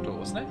hospital,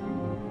 wasn't it?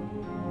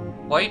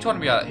 Why are you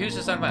talking to me like that? Who's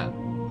this old man?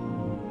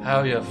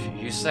 How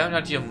you sound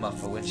like your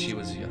mother when she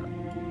was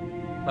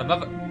young. My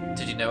mother?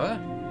 Did you know her?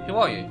 Who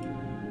are you?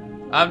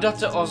 I'm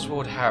Dr.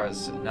 Oswald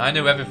Harrison. I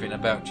know everything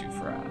about you,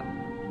 Fran.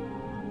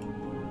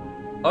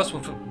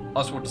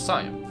 Oswald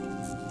Asylum?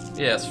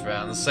 Yes,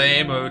 Fran, the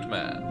same old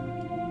man.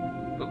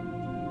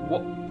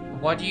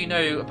 Why do you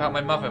know about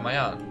my mother and my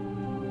aunt?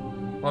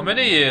 Well,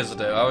 many years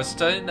ago, I was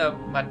studying the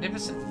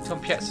magnificent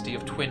complexity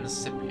of twin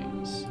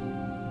siblings.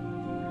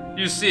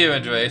 You see,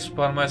 Andres,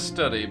 part of my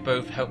study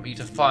both helped me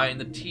to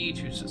find the key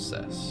to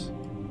success.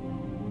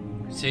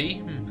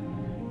 See?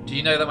 Do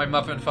you know that my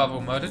mother and father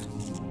were murdered?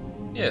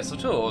 Yes,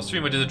 of course.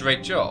 Remor did a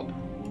great job.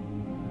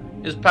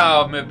 His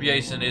power of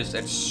manipulation is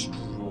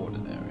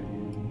extraordinary.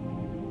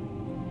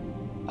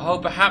 Oh,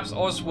 perhaps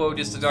Oswald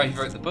is the guy who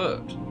wrote the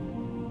book.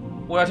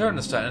 What I don't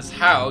understand is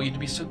how you'd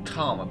be so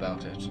calm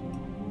about it.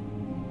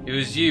 It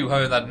was you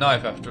holding that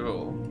knife after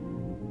all.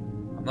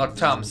 I'm not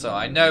calm, sir.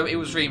 I know it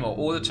was Remor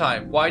all the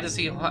time. Why does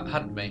he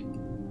hunt me?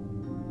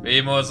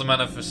 Remor is a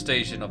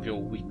manifestation of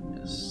your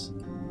weakness.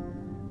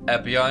 A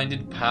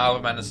blinded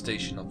power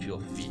manifestation of your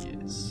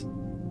fears.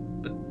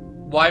 But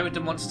why would the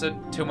monster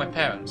kill my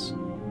parents?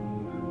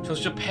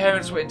 Because your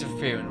parents were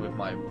interfering with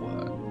my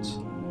words.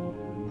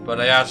 But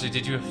I actually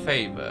did you a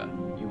favor.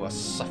 You are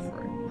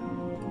suffering.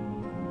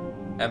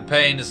 And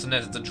pain is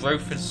the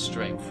growth and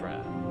strength,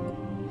 Fran.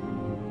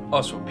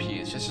 Oswald,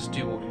 please, let's just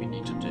do what we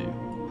need to do.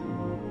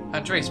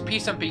 Andres,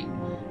 please don't be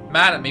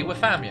mad at me, we're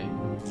family.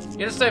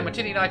 You understand,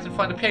 Matilda and I can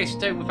find a place to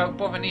do without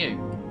bothering you.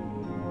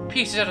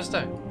 Please, you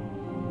understand?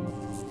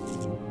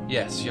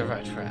 Yes, you're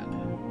right,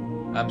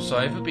 Fran. I'm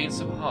sorry for being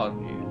so hard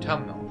on you. Tell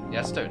me now.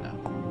 Yes, don't now.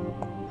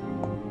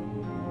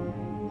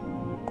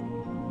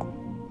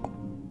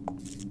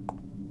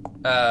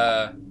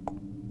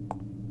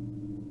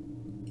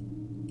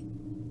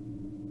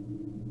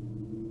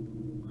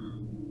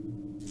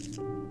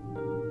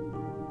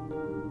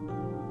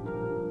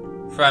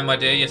 Fran, my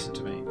dear, listen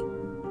to me.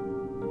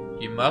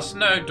 You must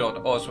know Don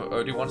Oswald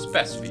only wants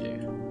best for you.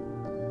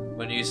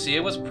 When you see I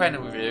was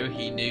pregnant with you,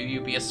 he knew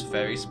you'd be a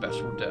very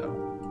special girl.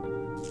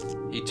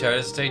 He told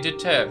us to take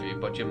care of you,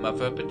 but your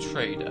mother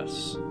betrayed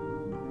us.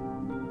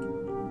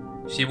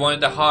 She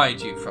wanted to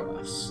hide you from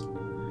us.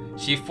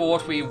 She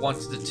thought we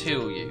wanted to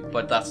kill you,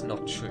 but that's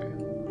not true.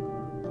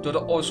 Don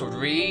Oswald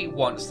really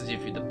wants to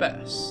give you the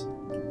best.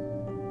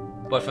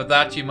 But for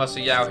that, you must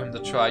allow him to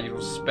try your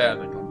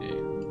experiment on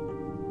you.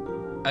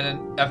 And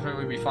then everything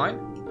will be fine?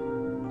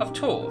 Of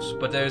course,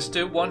 but there is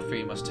still one thing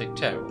you must take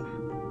care of.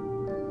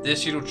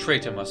 This little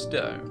traitor must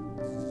go.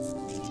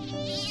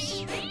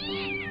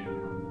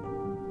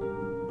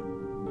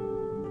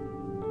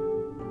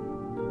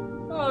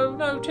 Oh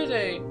no,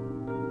 Tiddy!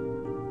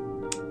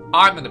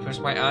 I'm gonna push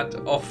my aunt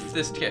off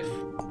this cliff.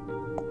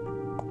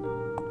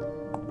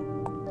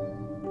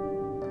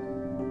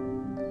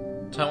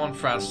 Come on,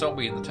 Fran, stop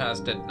being the town's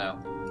dead now.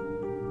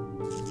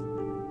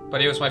 But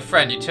he was my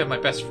friend, you killed my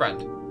best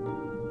friend.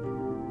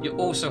 You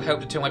also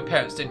helped to kill my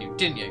parents, didn't you?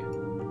 Didn't you?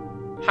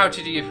 How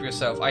did you do for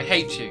yourself? I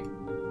hate you.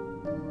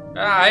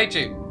 Ah, I hate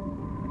you.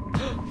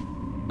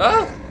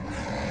 Ah!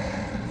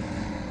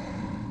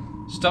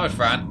 Stop it,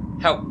 Fran.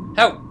 Help!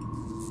 Help!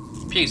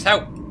 Please,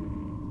 help!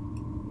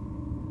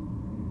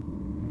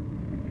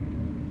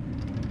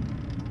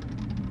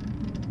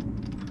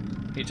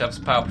 He jumps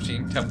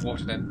Palpatine,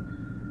 teleported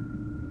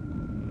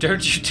in.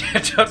 Don't you dare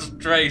touch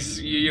Trace,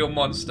 you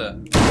monster.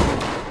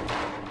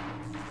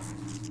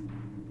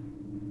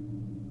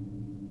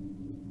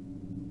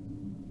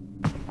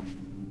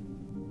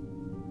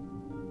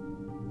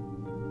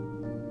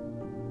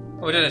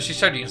 Oh, I don't know, she's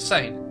totally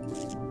insane.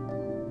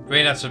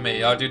 Bring that to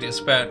me, I'll do the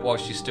experiment while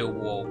she's still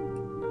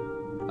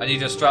warm. I need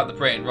to extract the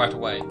brain right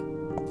away.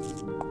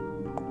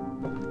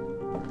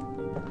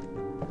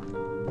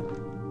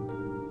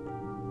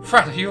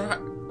 Fran, are you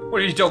alright?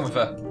 What have you done with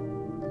her?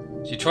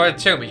 She tried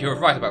to tell me you were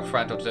right about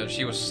Fran, Doctor Deern.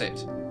 She was sick.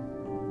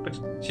 But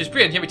she's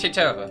brilliant, let me take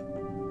care of her.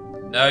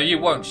 No, you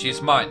won't,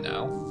 she's mine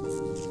now.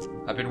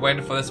 I've been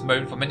waiting for this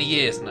moment for many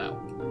years now.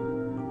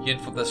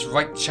 Yearning for this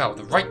right child,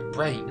 the right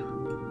brain.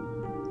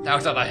 Now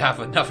that I have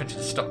her, nothing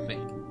can stop me.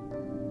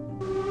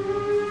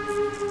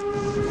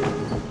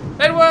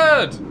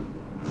 Edward!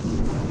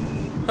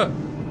 Huh.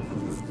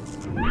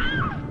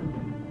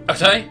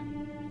 Okay.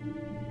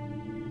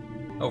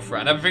 Oh,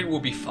 Fran, everything will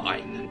be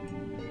fine.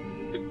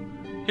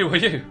 Who are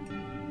you?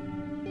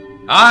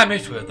 I'm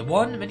Edward, the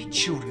one many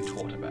children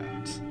taught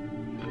about.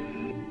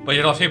 But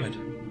you're not human.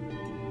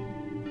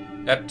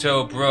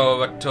 Etto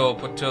bro, etto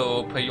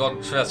poto,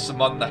 payontres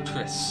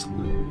monatris.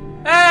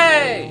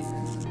 Hey!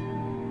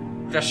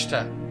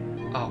 Reshta.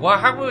 Oh, wow,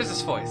 how was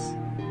this voice?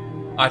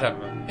 I don't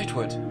know.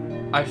 Edward,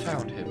 I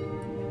found him.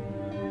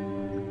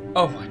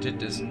 Oh my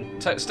goodness.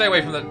 Stay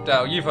away from the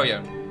Dell, you for you.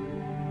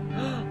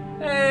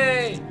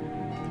 Hey!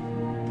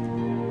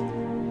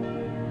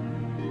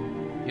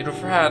 Little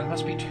Fran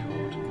must be too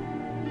old.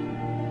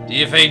 Do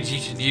you think you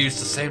can use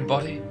the same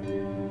body?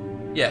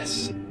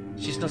 Yes.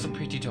 She's not a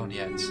pretty dawn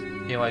yet.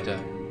 Here I go.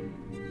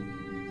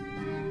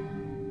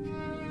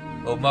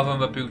 Oh, Mother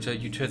Mabuta,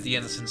 you took the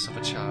innocence of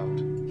a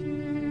child.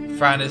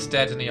 Fran is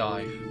dead in the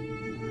eye.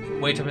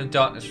 Wait up in the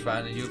darkness,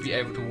 Fran, and you'll be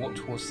able to walk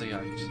towards the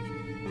light.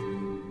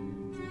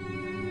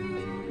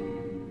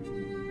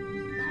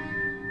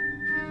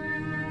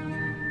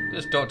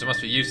 This doctor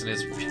must be using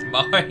his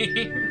mind.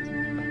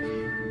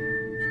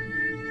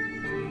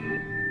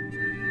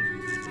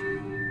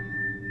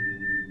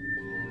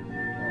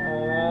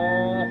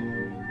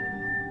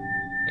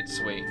 It's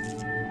sweet.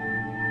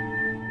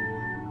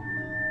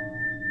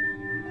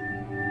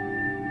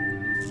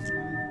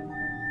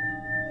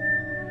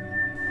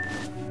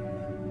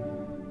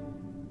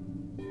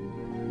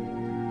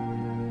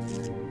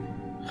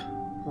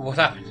 What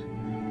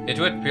happened?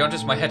 Edward, beyond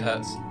just my head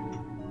hurts.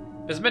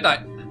 It's midnight.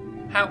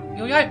 How?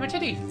 You're alive, my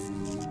titty.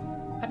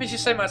 I miss you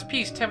so much.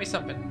 Please tell me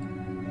something.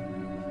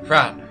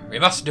 Fran, we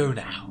must know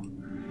now.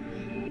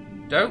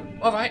 No?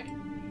 Alright.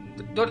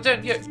 Doctor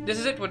Deern, this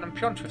is Edward and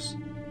Piontress.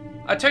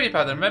 I told you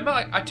about them, remember?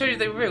 I told you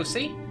they were real,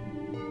 see?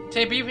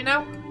 Can you believe me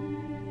now?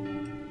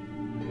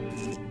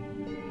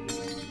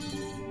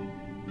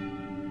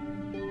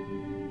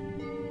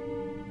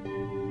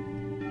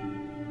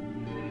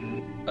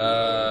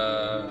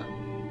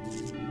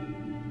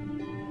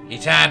 He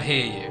can't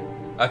hear you.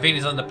 I think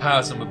he's under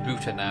powers of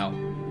Mabuta now.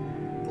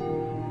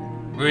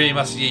 We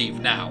must leave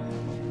now.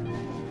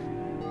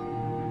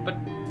 But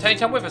take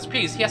him with us,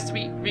 please. He has to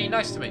be really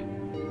nice to me.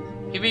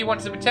 He really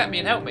wanted to protect me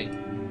and help me.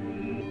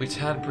 We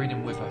can't bring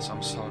him with us,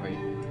 I'm sorry.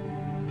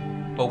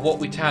 But what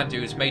we can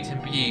do is make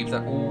him believe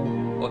that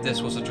all of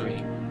this was a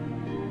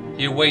dream.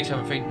 He'll wait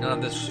and think none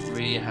of this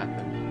really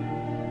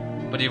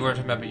happened. But he won't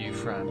remember you,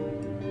 Fran.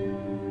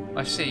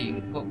 I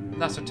see. Well,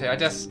 that's okay. I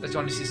guess as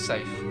long as he's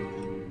safe.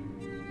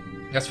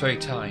 That's very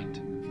kind.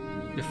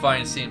 You're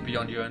fine seeing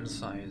beyond your own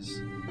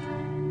size.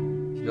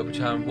 You'll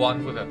become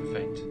one with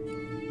everything.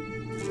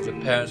 Your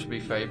parents will be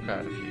very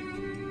proud of you.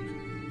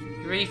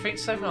 You really think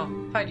so? Oh,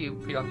 thank you,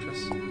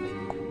 Beatrice.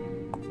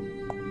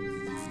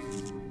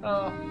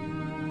 Oh.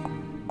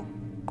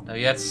 Now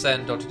you had to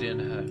send Doctor Deern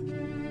her.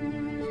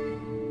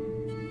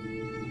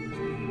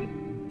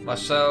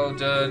 Marcel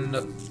den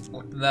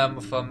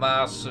Otnam for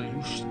Mars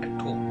Just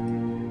Echo.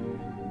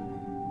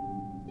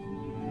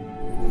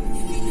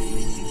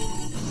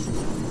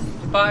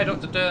 Goodbye,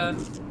 Dr. Deern.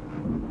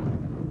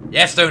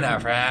 Yes, do now,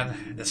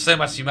 Fran. There's so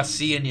much you must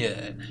see and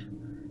yearn.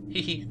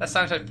 Hehe, that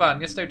sounds like fun.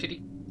 Yes, do,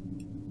 Tiddy.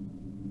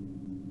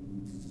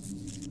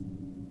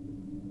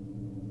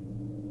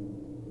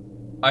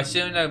 I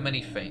still know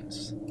many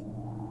things.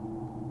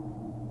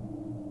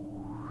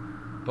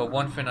 But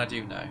one thing I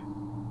do know.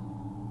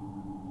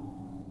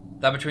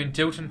 That between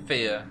guilt and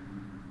fear,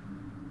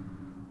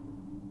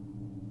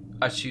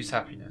 I choose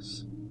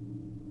happiness.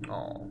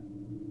 Aww.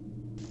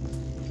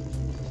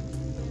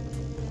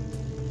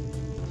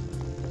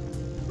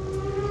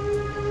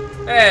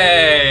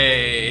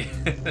 Hey!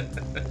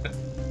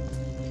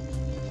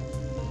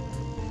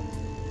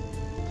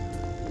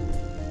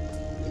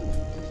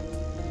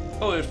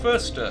 Oh, it's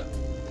first step.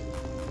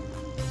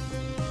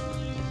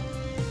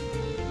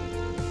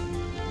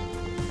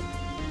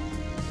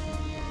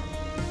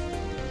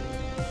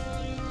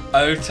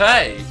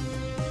 Okay.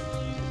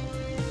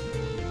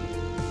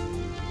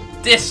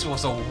 This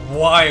was a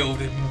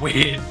wild and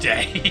weird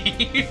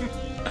game.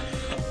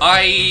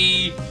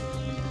 I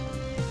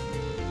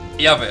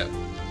love it.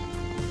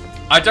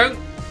 I don't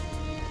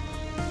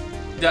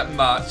that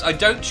much. I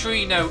don't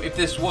truly know if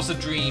this was a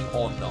dream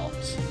or not.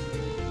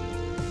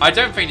 I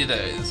don't think it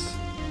is.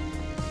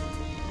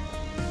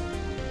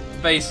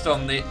 Based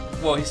on the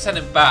well, he sent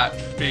him back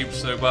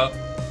so well.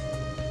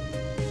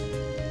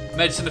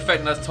 Medicine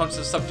affecting us conscious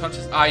and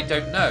subconscious? I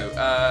don't know.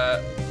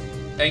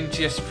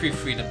 Anxious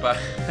proofreading, but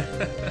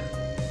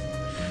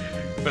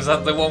was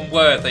that the one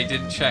word they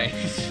didn't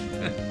change?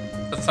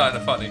 That's kind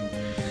of funny.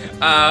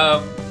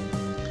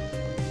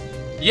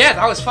 Yeah,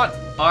 that was fun.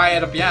 I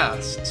had a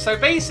blast. So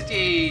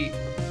basically,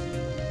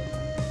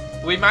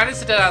 we managed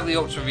to get out of the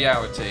ultra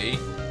reality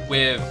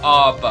with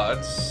our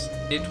buds,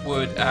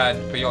 Itwood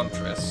and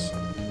Beatrice.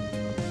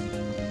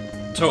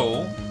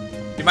 Tool.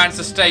 We managed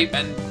to stay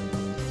and.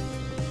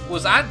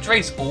 Was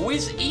Andres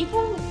always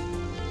evil?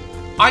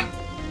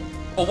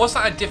 Or was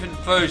that a different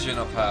version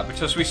of her?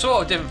 Because we saw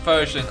a different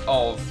version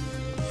of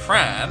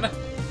Fran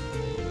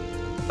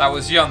that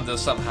was younger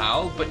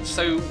somehow, but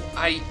so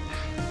I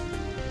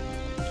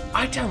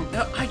don't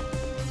know.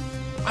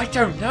 I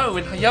don't know,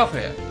 and I love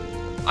it.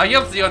 I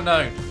love the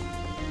unknown.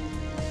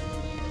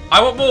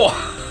 I want more.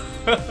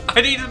 I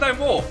need to know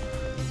more.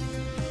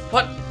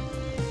 But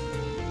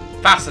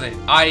fascinating.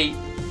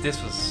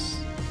 This was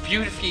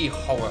beautifully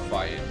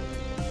horrifying.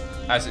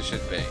 As it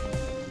should be.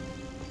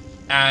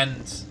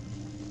 And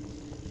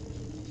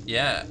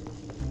yeah.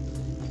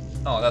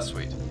 Oh, that's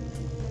sweet.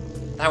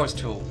 That was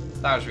cool.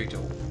 That was really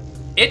cool.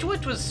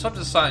 Itwood was sort of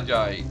the sign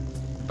guy,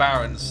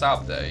 Baron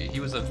Sabde. He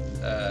was a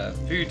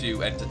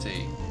voodoo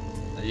entity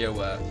that you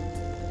were.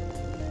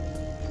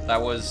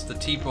 That was the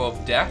Keeper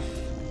of Death.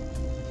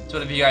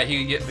 Sort of the guy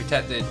who get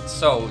protected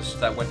souls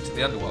that went to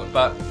the underworld.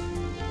 But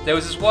there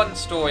was this one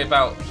story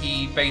about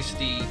he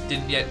basically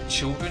didn't let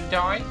children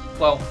die.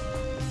 Well,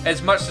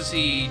 as much as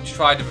he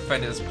tried to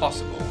prevent it as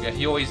possible, yeah,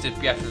 he always did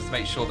the efforts to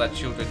make sure that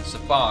children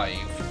survive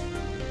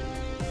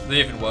the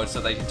living world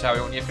so they can carry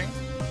on living.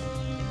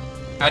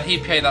 And he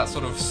played that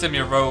sort of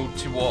similar role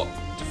to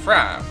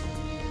Fran.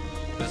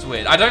 It was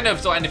weird. I don't know if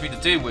it's got anything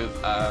to do with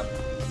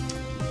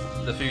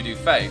the voodoo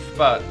faith,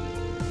 but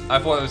I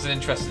thought it was an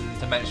interesting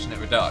to mention it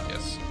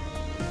regardless.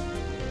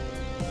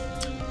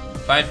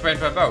 Thanks for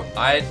Fran Bow.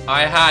 I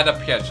had a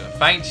pleasure.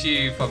 Thank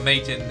you for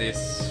making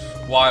this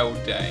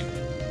wild game.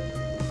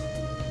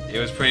 It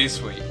was pretty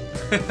sweet.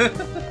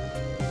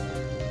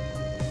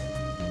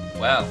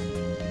 Well,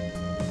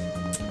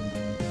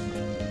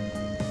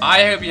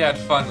 I hope you had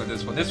fun with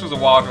this one. This was a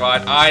wild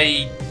ride.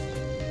 I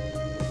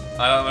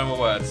don't remember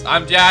words.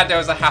 I'm glad there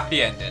was a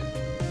happy ending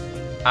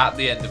at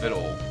the end of it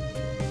all.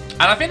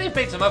 And I think they've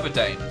made some other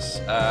games.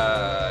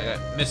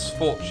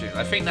 Misfortune.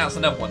 I think that's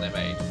another one they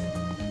made,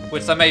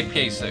 which they may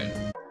play soon.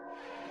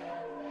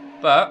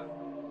 But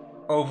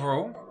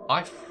overall,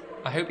 I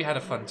hope you had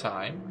a fun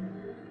time.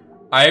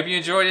 I hope you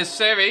enjoyed this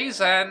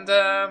series, and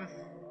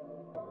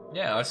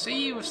yeah, I'll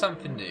see you with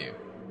something new.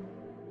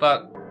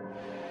 But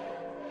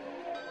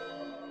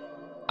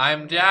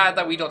I'm glad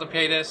that we got to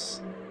play this,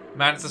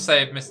 managed to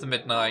save Mr.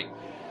 Midnight,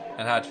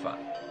 and had fun.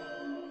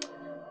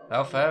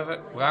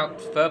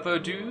 Without further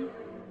ado,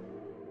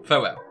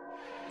 farewell.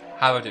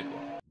 Have a good one.